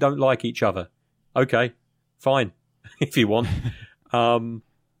because we don't like each other. Okay, fine, if you want.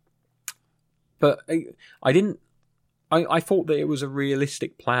 But I thought that it was a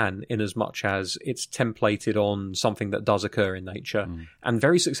realistic plan in as much as it's templated on something that does occur in nature, and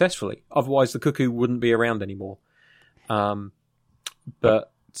very successfully. Otherwise, the cuckoo wouldn't be around anymore. Yeah.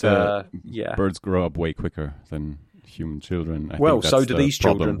 Birds grow up way quicker than human children. I well, think so that's do the these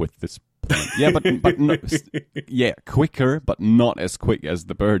problem children. with this plan. Yeah, but no, quicker, but not as quick as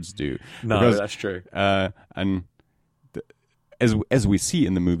the birds do. No, Because, that's true. And as we see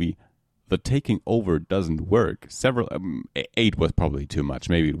in the movie, the taking over doesn't work. 8 was probably too much.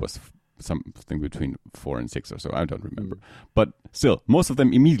 Maybe it was something between 4 and 6 or so. I don't remember. But still, most of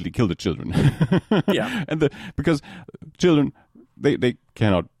them immediately kill the children. Yeah. And because children, they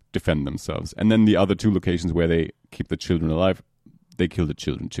cannot defend themselves. And then the other 2 locations where they keep the children alive, they kill the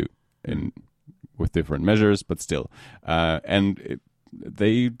children too, with different measures, but still.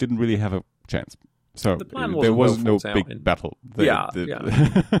 They didn't really have a chance. So The plan there was wasn't no well thought out big battle. Yeah.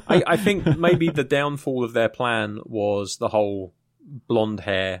 I think maybe the downfall of their plan was the whole blonde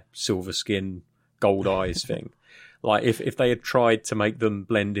hair, silver skin, gold eyes thing. Like, if they had tried to make them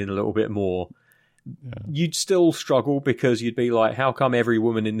blend in a little bit more, you'd still struggle, because you'd be like, how come every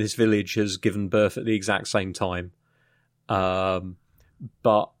woman in this village has given birth at the exact same time?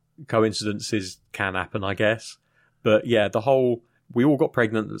 But coincidences can happen, I guess. But yeah, the whole... We all got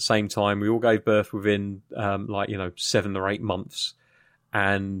pregnant at the same time. We all gave birth within 7 or 8 months.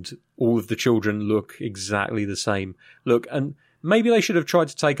 And all of the children look exactly the same. Look, and maybe they should have tried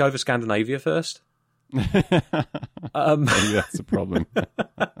to take over Scandinavia first. Maybe that's the problem.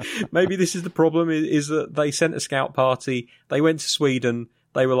 Maybe this is the problem, is that they sent a scout party. They went to Sweden.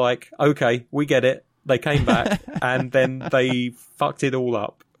 They were like, okay, we get it. They came back and then they fucked it all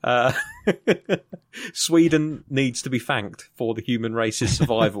up. Sweden needs to be thanked for the human race's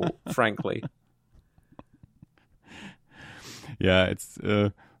survival, frankly. Yeah, it's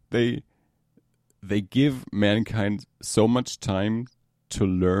they give mankind so much time to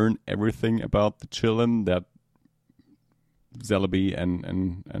learn everything about the children that Celebi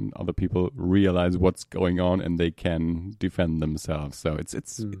and other people realize what's going on, and they can defend themselves. So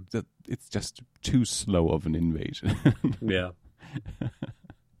it's just too slow of an invasion. Yeah.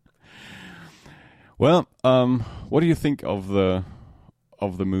 Well, what do you think of the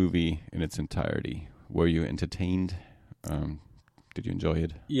movie in its entirety? Were you entertained? Did you enjoy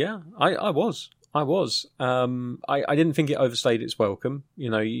it? Yeah, I was. I didn't think it overstayed its welcome.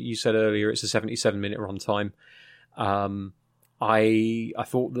 You said earlier it's a 77-minute runtime. I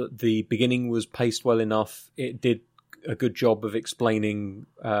thought that the beginning was paced well enough. It did a good job of explaining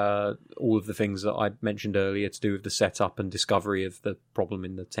all of the things that I mentioned earlier to do with the setup and discovery of the problem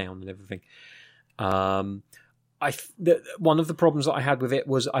in the town and everything. One of the problems that I had with it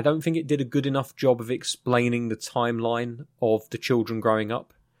was I don't think it did a good enough job of explaining the timeline of the children growing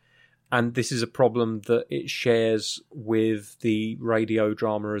up. And this is a problem that it shares with the radio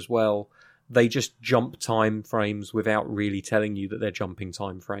drama as well. They just jump time frames without really telling you that they're jumping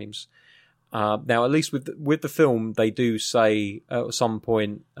time frames. Now, at least with the film, they do say at some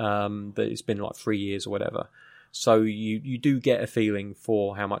point that it's been like 3 years or whatever. So you do get a feeling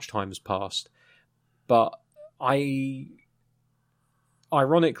for how much time has passed. But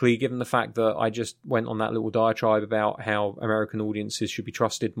ironically, given the fact that I just went on that little diatribe about how American audiences should be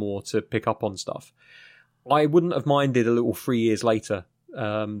trusted more to pick up on stuff, I wouldn't have minded a little 3 years later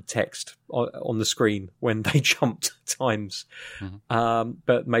text on the screen when they jumped times. Mm-hmm.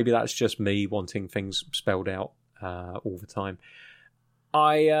 But maybe that's just me wanting things spelled out all the time.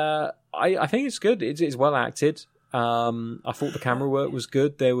 I think it's good. It's well acted. I thought the camera work was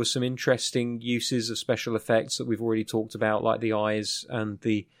good. There were some interesting uses of special effects that we've already talked about, like the eyes and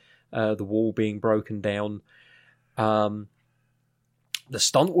the wall being broken down. The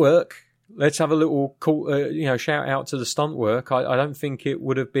stunt work. Let's have a little shout out to the stunt work. I don't think it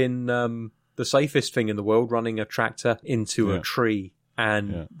would have been the safest thing in the world running a tractor into a tree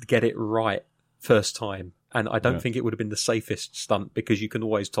and get it right first time. And I don't think it would have been the safest stunt because you can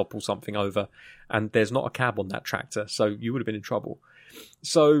always topple something over and there's not a cab on that tractor. So you would have been in trouble.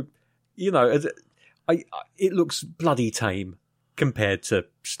 So, it looks bloody tame compared to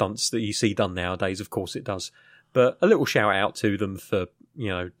stunts that you see done nowadays. Of course it does. But a little shout out to them for,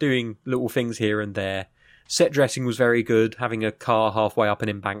 doing little things here and there. Set dressing was very good. Having a car halfway up an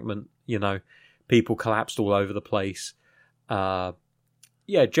embankment, people collapsed all over the place.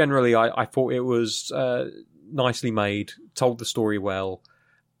 Generally, I thought it was nicely made, told the story well.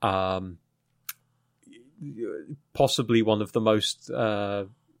 Possibly one of the most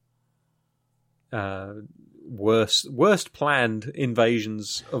worst planned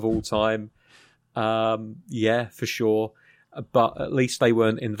invasions of all time. For sure. But at least they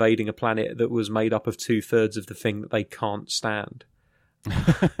weren't invading a planet that was made up of 2/3 of the thing that they can't stand.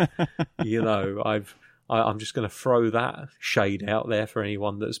 I'm just going to throw that shade out there for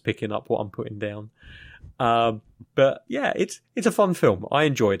anyone that's picking up what I'm putting down. But yeah, it's a fun film. I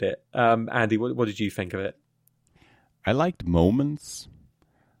enjoyed it. Andy, what did you think of it? I liked moments.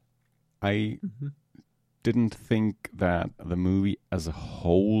 I didn't think that the movie as a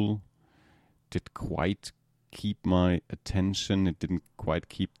whole did quite keep my attention. It didn't quite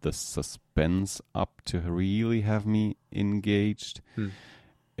keep the suspense up to really have me engaged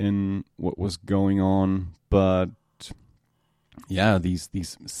in what was going on. But yeah, these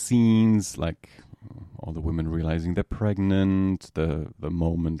scenes, like all the women realizing they're pregnant, the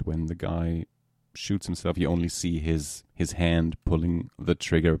moment when the guy shoots himself, you only see his hand pulling the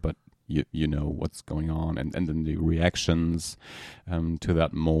trigger, but you know what's going on, and then the reactions to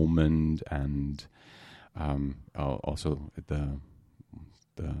that moment, and also the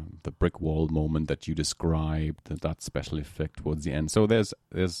brick wall moment that you described, that special effect towards the end. So there's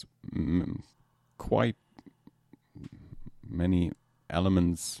quite many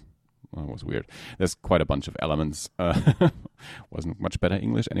elements. Well, it was weird. There's quite a bunch of elements. Wasn't much better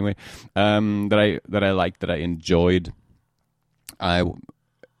English anyway. That I liked, that I enjoyed. I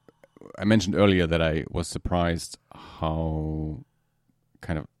mentioned earlier that I was surprised how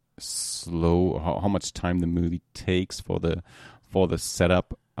kind of slow, how much time the movie takes for the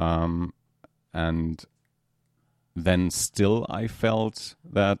setup, and then still I felt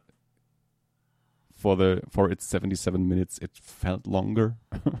that for its 77 minutes it felt longer.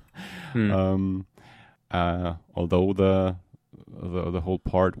 Although the whole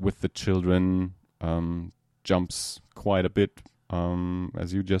part with the children jumps quite a bit,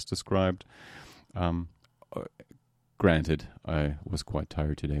 as you just described. Granted, I was quite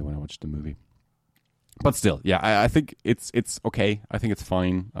tired today when I watched the movie. But still, yeah, I think it's okay. I think it's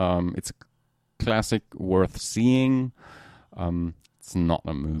fine. It's a classic worth seeing. It's not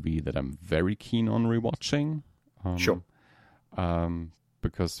a movie that I'm very keen on rewatching. Sure.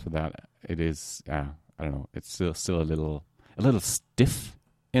 Because for that, it is, I don't know, it's still a little stiff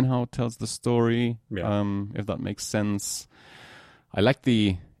in how it tells the story, if that makes sense. I like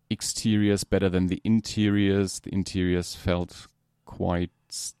the exteriors better than the interiors. The interiors felt quite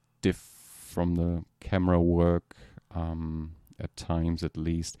stiff from the camera work, at times at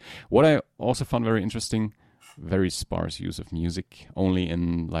least. What I also found very interesting, very sparse use of music, only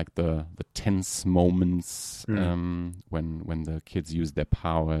in like the tense moments, when the kids use their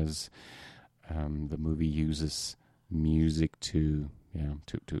powers. The movie uses music to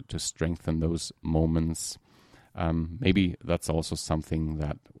strengthen those moments. Maybe that's also something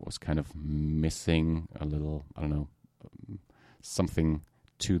that was kind of missing a little. I don't know, something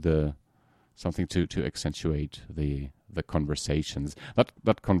to accentuate the conversations.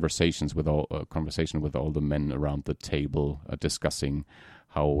 That conversation with all the men around the table, discussing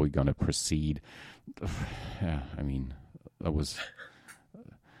how we're gonna proceed. Yeah, I mean, that wasn't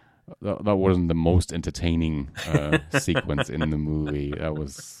the most entertaining sequence in the movie. That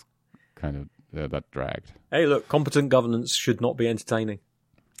was kind of that dragged. Hey, look, competent governance should not be entertaining.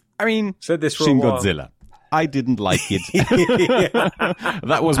 I mean, said this for Shin a while. Godzilla. I didn't like it.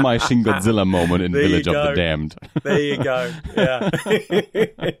 That was my Shin Godzilla moment in There you Village of go. the Damned. There you go. Yeah.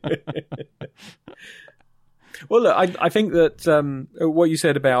 Well, look, I think that what you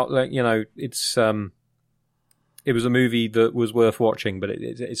said about, like, it's It was a movie that was worth watching, but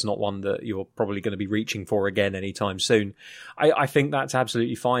it's not one that you're probably going to be reaching for again anytime soon. I think that's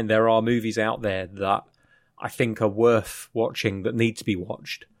absolutely fine. There are movies out there that I think are worth watching that need to be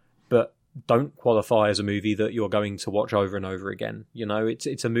watched, but don't qualify as a movie that you're going to watch over and over again. You know,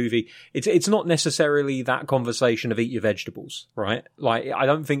 it's a movie. It's not necessarily that conversation of eat your vegetables, right? Like, I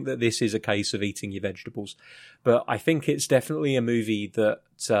don't think that this is a case of eating your vegetables, but I think it's definitely a movie that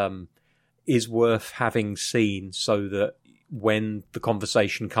is worth having seen, so that when the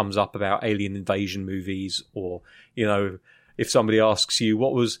conversation comes up about alien invasion movies, or, you know, if somebody asks you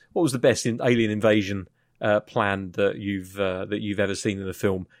what was the best alien invasion plan that you've ever seen in a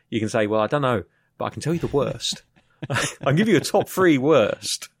film, you can say, well, I don't know, but I can tell you the worst. I'll give you a top 3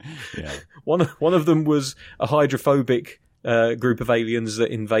 worst. Yeah. One of them was a hydrophobic group of aliens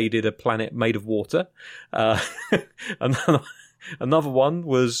that invaded a planet made of water. Another one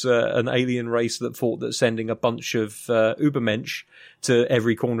was an alien race that thought that sending a bunch of Ubermensch to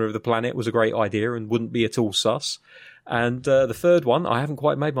every corner of the planet was a great idea and wouldn't be at all sus. And the third one, I haven't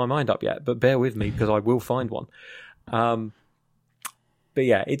quite made my mind up yet, but bear with me because I will find one. But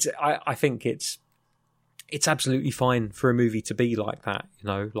yeah, I think it's absolutely fine for a movie to be like that. You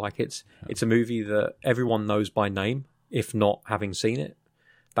know, like it's a movie that everyone knows by name, if not having seen it.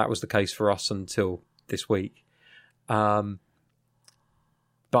 That was the case for us until this week. But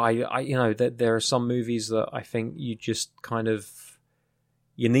I you know, there are some movies that I think you just kind of,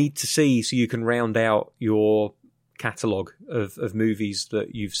 you need to see so you can round out your catalogue of movies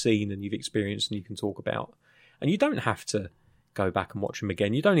that you've seen and you've experienced and you can talk about. And you don't have to go back and watch them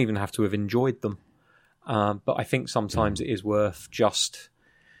again. You don't even have to have enjoyed them. But I think sometimes it is worth just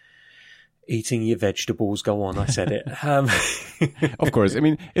eating your vegetables. Go on, I said it. Of course. I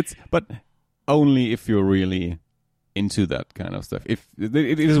mean, but only if you're really into that kind of stuff. If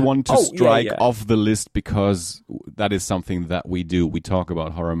it is one to strike off the list, because that is something that we do. We talk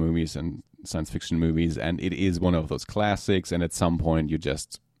about horror movies and science fiction movies, and it is one of those classics. And at some point,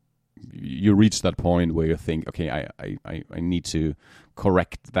 you reach that point where you think, okay, I need to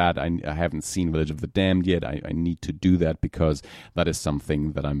correct that. I haven't seen Village of the Damned yet. I need to do that because that is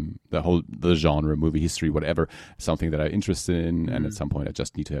something that the genre, movie history, whatever, something that I'm interested in. And at some point I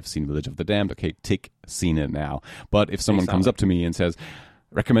just need to have seen Village of the Damned. Okay, tick, seen it now. But if someone comes up to me and says,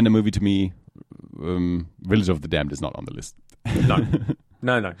 recommend a movie to me, Village of the Damned is not on the list. No.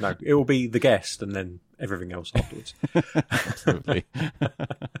 It will be The Guest and then everything else afterwards. Absolutely.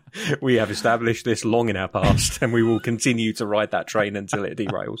 We have established this long in our past, and we will continue to ride that train until it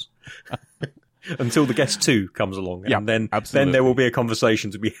derails. Until The Guest 2 comes along. And then there will be a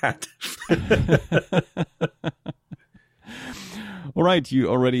conversation to be had. All right, you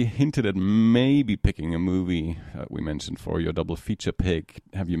already hinted at maybe picking a movie we mentioned for your double feature pick.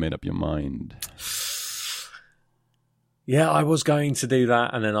 Have you made up your mind? Yeah, I was going to do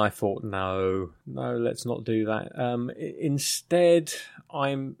that, and then I thought, no, let's not do that. Instead,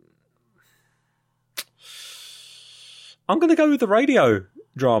 I'm going to go with the radio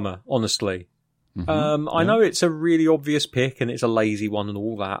drama, honestly. I know it's a really obvious pick, and it's a lazy one and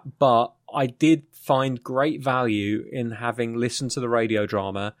all that, but I did find great value in having listened to the radio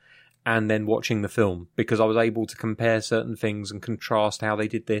drama and then watching the film, because I was able to compare certain things and contrast how they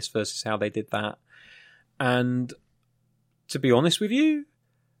did this versus how they did that. And to be honest with you,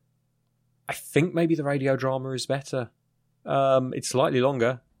 I think maybe the radio drama is better. It's slightly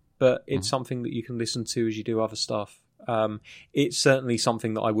longer, but it's something that you can listen to as you do other stuff. It's certainly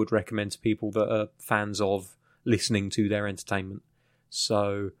something that I would recommend to people that are fans of listening to their entertainment.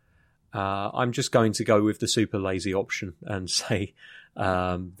 So I'm just going to go with the super lazy option and say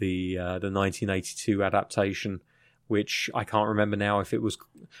the 1982 adaptation, which I can't remember now if it was.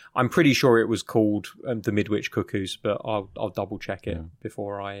 I'm pretty sure it was called The Midwich Cuckoos, but I'll double check it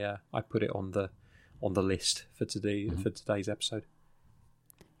before I put it on the list for today's episode.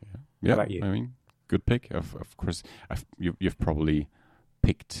 Yeah, how about you? I mean, good pick. Of course, you've probably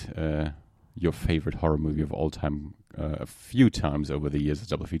picked your favorite horror movie of all time a few times over the years. A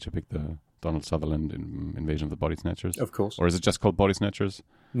double feature pick, the Donald Sutherland Invasion of the Body Snatchers, of course. Or is it just called Body Snatchers?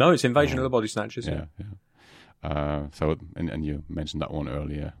 No, it's Invasion of the Body Snatchers. Yeah. So you mentioned that one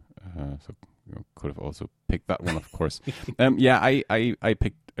earlier, so you could have also picked that one, of course. I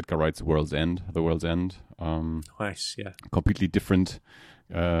picked Edgar Wright's The World's End. Nice, yeah. Completely different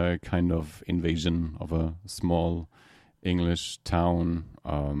kind of invasion of a small English town,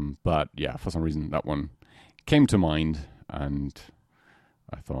 but yeah, for some reason that one came to mind, and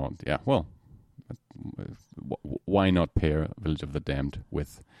I thought, why not pair Village of the Damned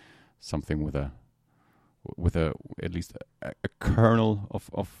with something with at least a kernel of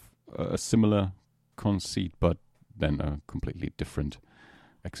a similar conceit, but then a completely different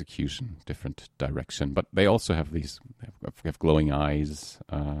execution, different direction. But they also have these have glowing eyes.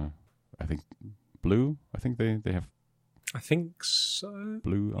 I think blue. I think they have. I think so.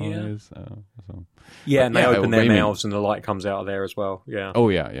 Blue eyes. So. Yeah, and they open their Raymond. mouths and the light comes out of there as well. Yeah. Oh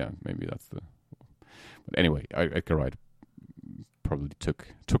yeah. Maybe that's the. But anyway, Edgar Wright probably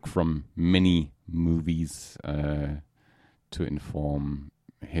took from many movies to inform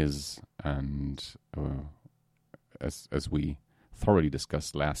his, and as we thoroughly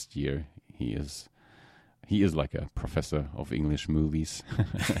discussed last year, he is like a professor of English movies,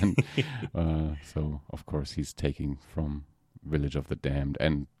 and so of course he's taking from Village of the Damned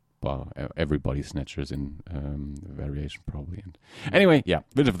and Everybody Snatchers in variation probably. And anyway, yeah,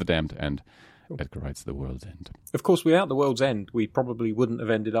 Village of the Damned and Edgar Wright's The World's End. Of course, without The World's End, we probably wouldn't have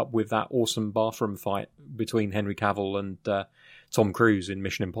ended up with that awesome bathroom fight between Henry Cavill and Tom Cruise in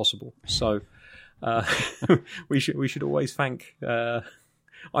Mission Impossible. So we should always thank.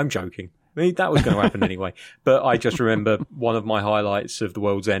 I'm joking. I mean, that was going to happen anyway. But I just remember one of my highlights of The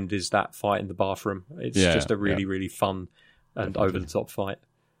World's End is that fight in the bathroom. It's just a really, really fun and over-the-top fight.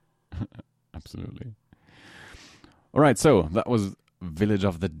 Absolutely. All right, so that was Village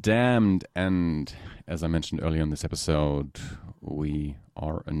of the Damned. And as I mentioned earlier in this episode, we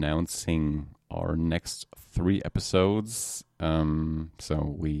are announcing our next 3 episodes.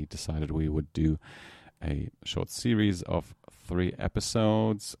 So we decided we would do a short series of 3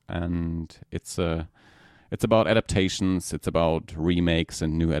 episodes, and it's about adaptations, it's about remakes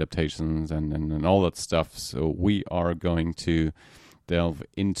and new adaptations and all that stuff. So we are going to delve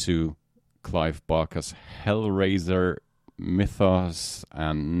into Clive Barker's Hellraiser mythos,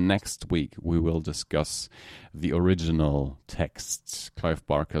 and next week we will discuss the original text, Clive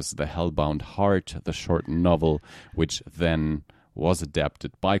Barker's The Hellbound Heart, the short novel, which then was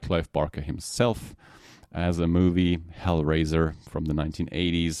adapted by Clive Barker himself as a movie, Hellraiser, from the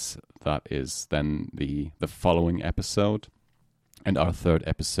 1980s. That is then the following episode. And our 3rd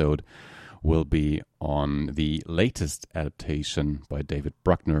episode will be on the latest adaptation by David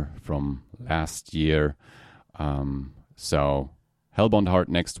Bruckner from last year. So Hellbound Heart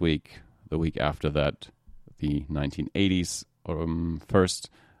next week, the week after that, the 1980s first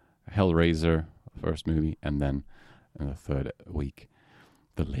Hellraiser, first movie, and then in the 3rd week,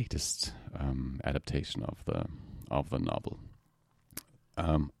 the latest adaptation of the novel.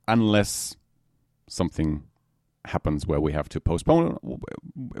 Unless something happens where we have to postpone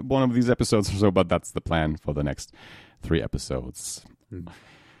one of these episodes or so, but that's the plan for the next 3 episodes.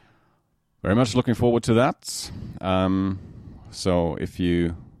 Very much looking forward to that. So if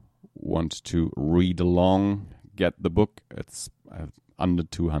you want to read along, get the book. It's under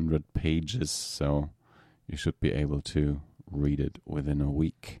 200 pages, so you should be able to read it within a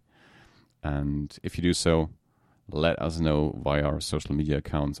week. And if you do so, let us know via our social media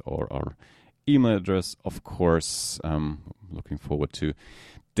accounts or our email address, of course. Looking forward to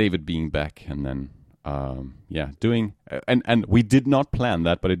David being back, and then doing and we did not plan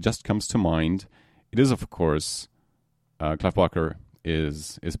that, but it just comes to mind. It is, of course, Clive Barker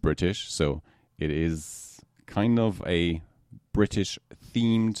is British, so it is kind of a British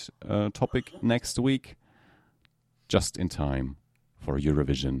themed topic next week, just in time for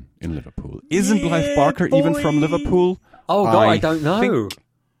Eurovision in Liverpool. Isn't Clive Barker even from Liverpool? Oh God, I don't know.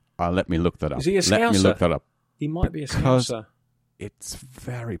 Let me look that up. Is he a Scouser? Let me look that up. He might be a Scouser. It's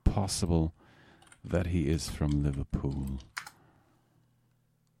very possible that he is from Liverpool.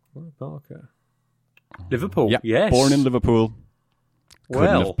 Clive Barker. Liverpool, yeah, yes. Born in Liverpool. Couldn't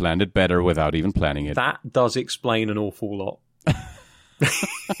Well, have planned it better without even planning it. that does explain an awful lot.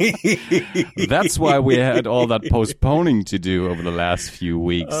 That's why we had all that postponing to do over the last few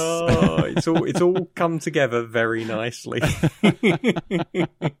weeks. Oh, it's all come together very nicely.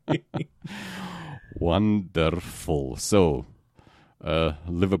 Wonderful. So,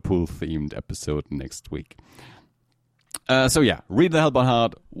 Liverpool-themed episode next week. Read The Hellbound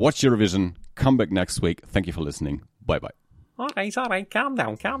Heart, watch Eurovision, come back next week. Thank you for listening. Bye-bye. All right, calm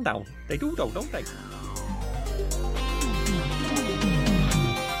down. They do though, don't they?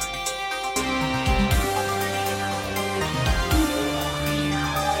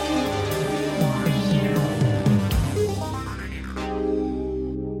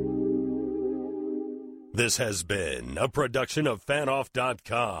 This has been a production of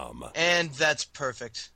fanoff.com. And that's perfect.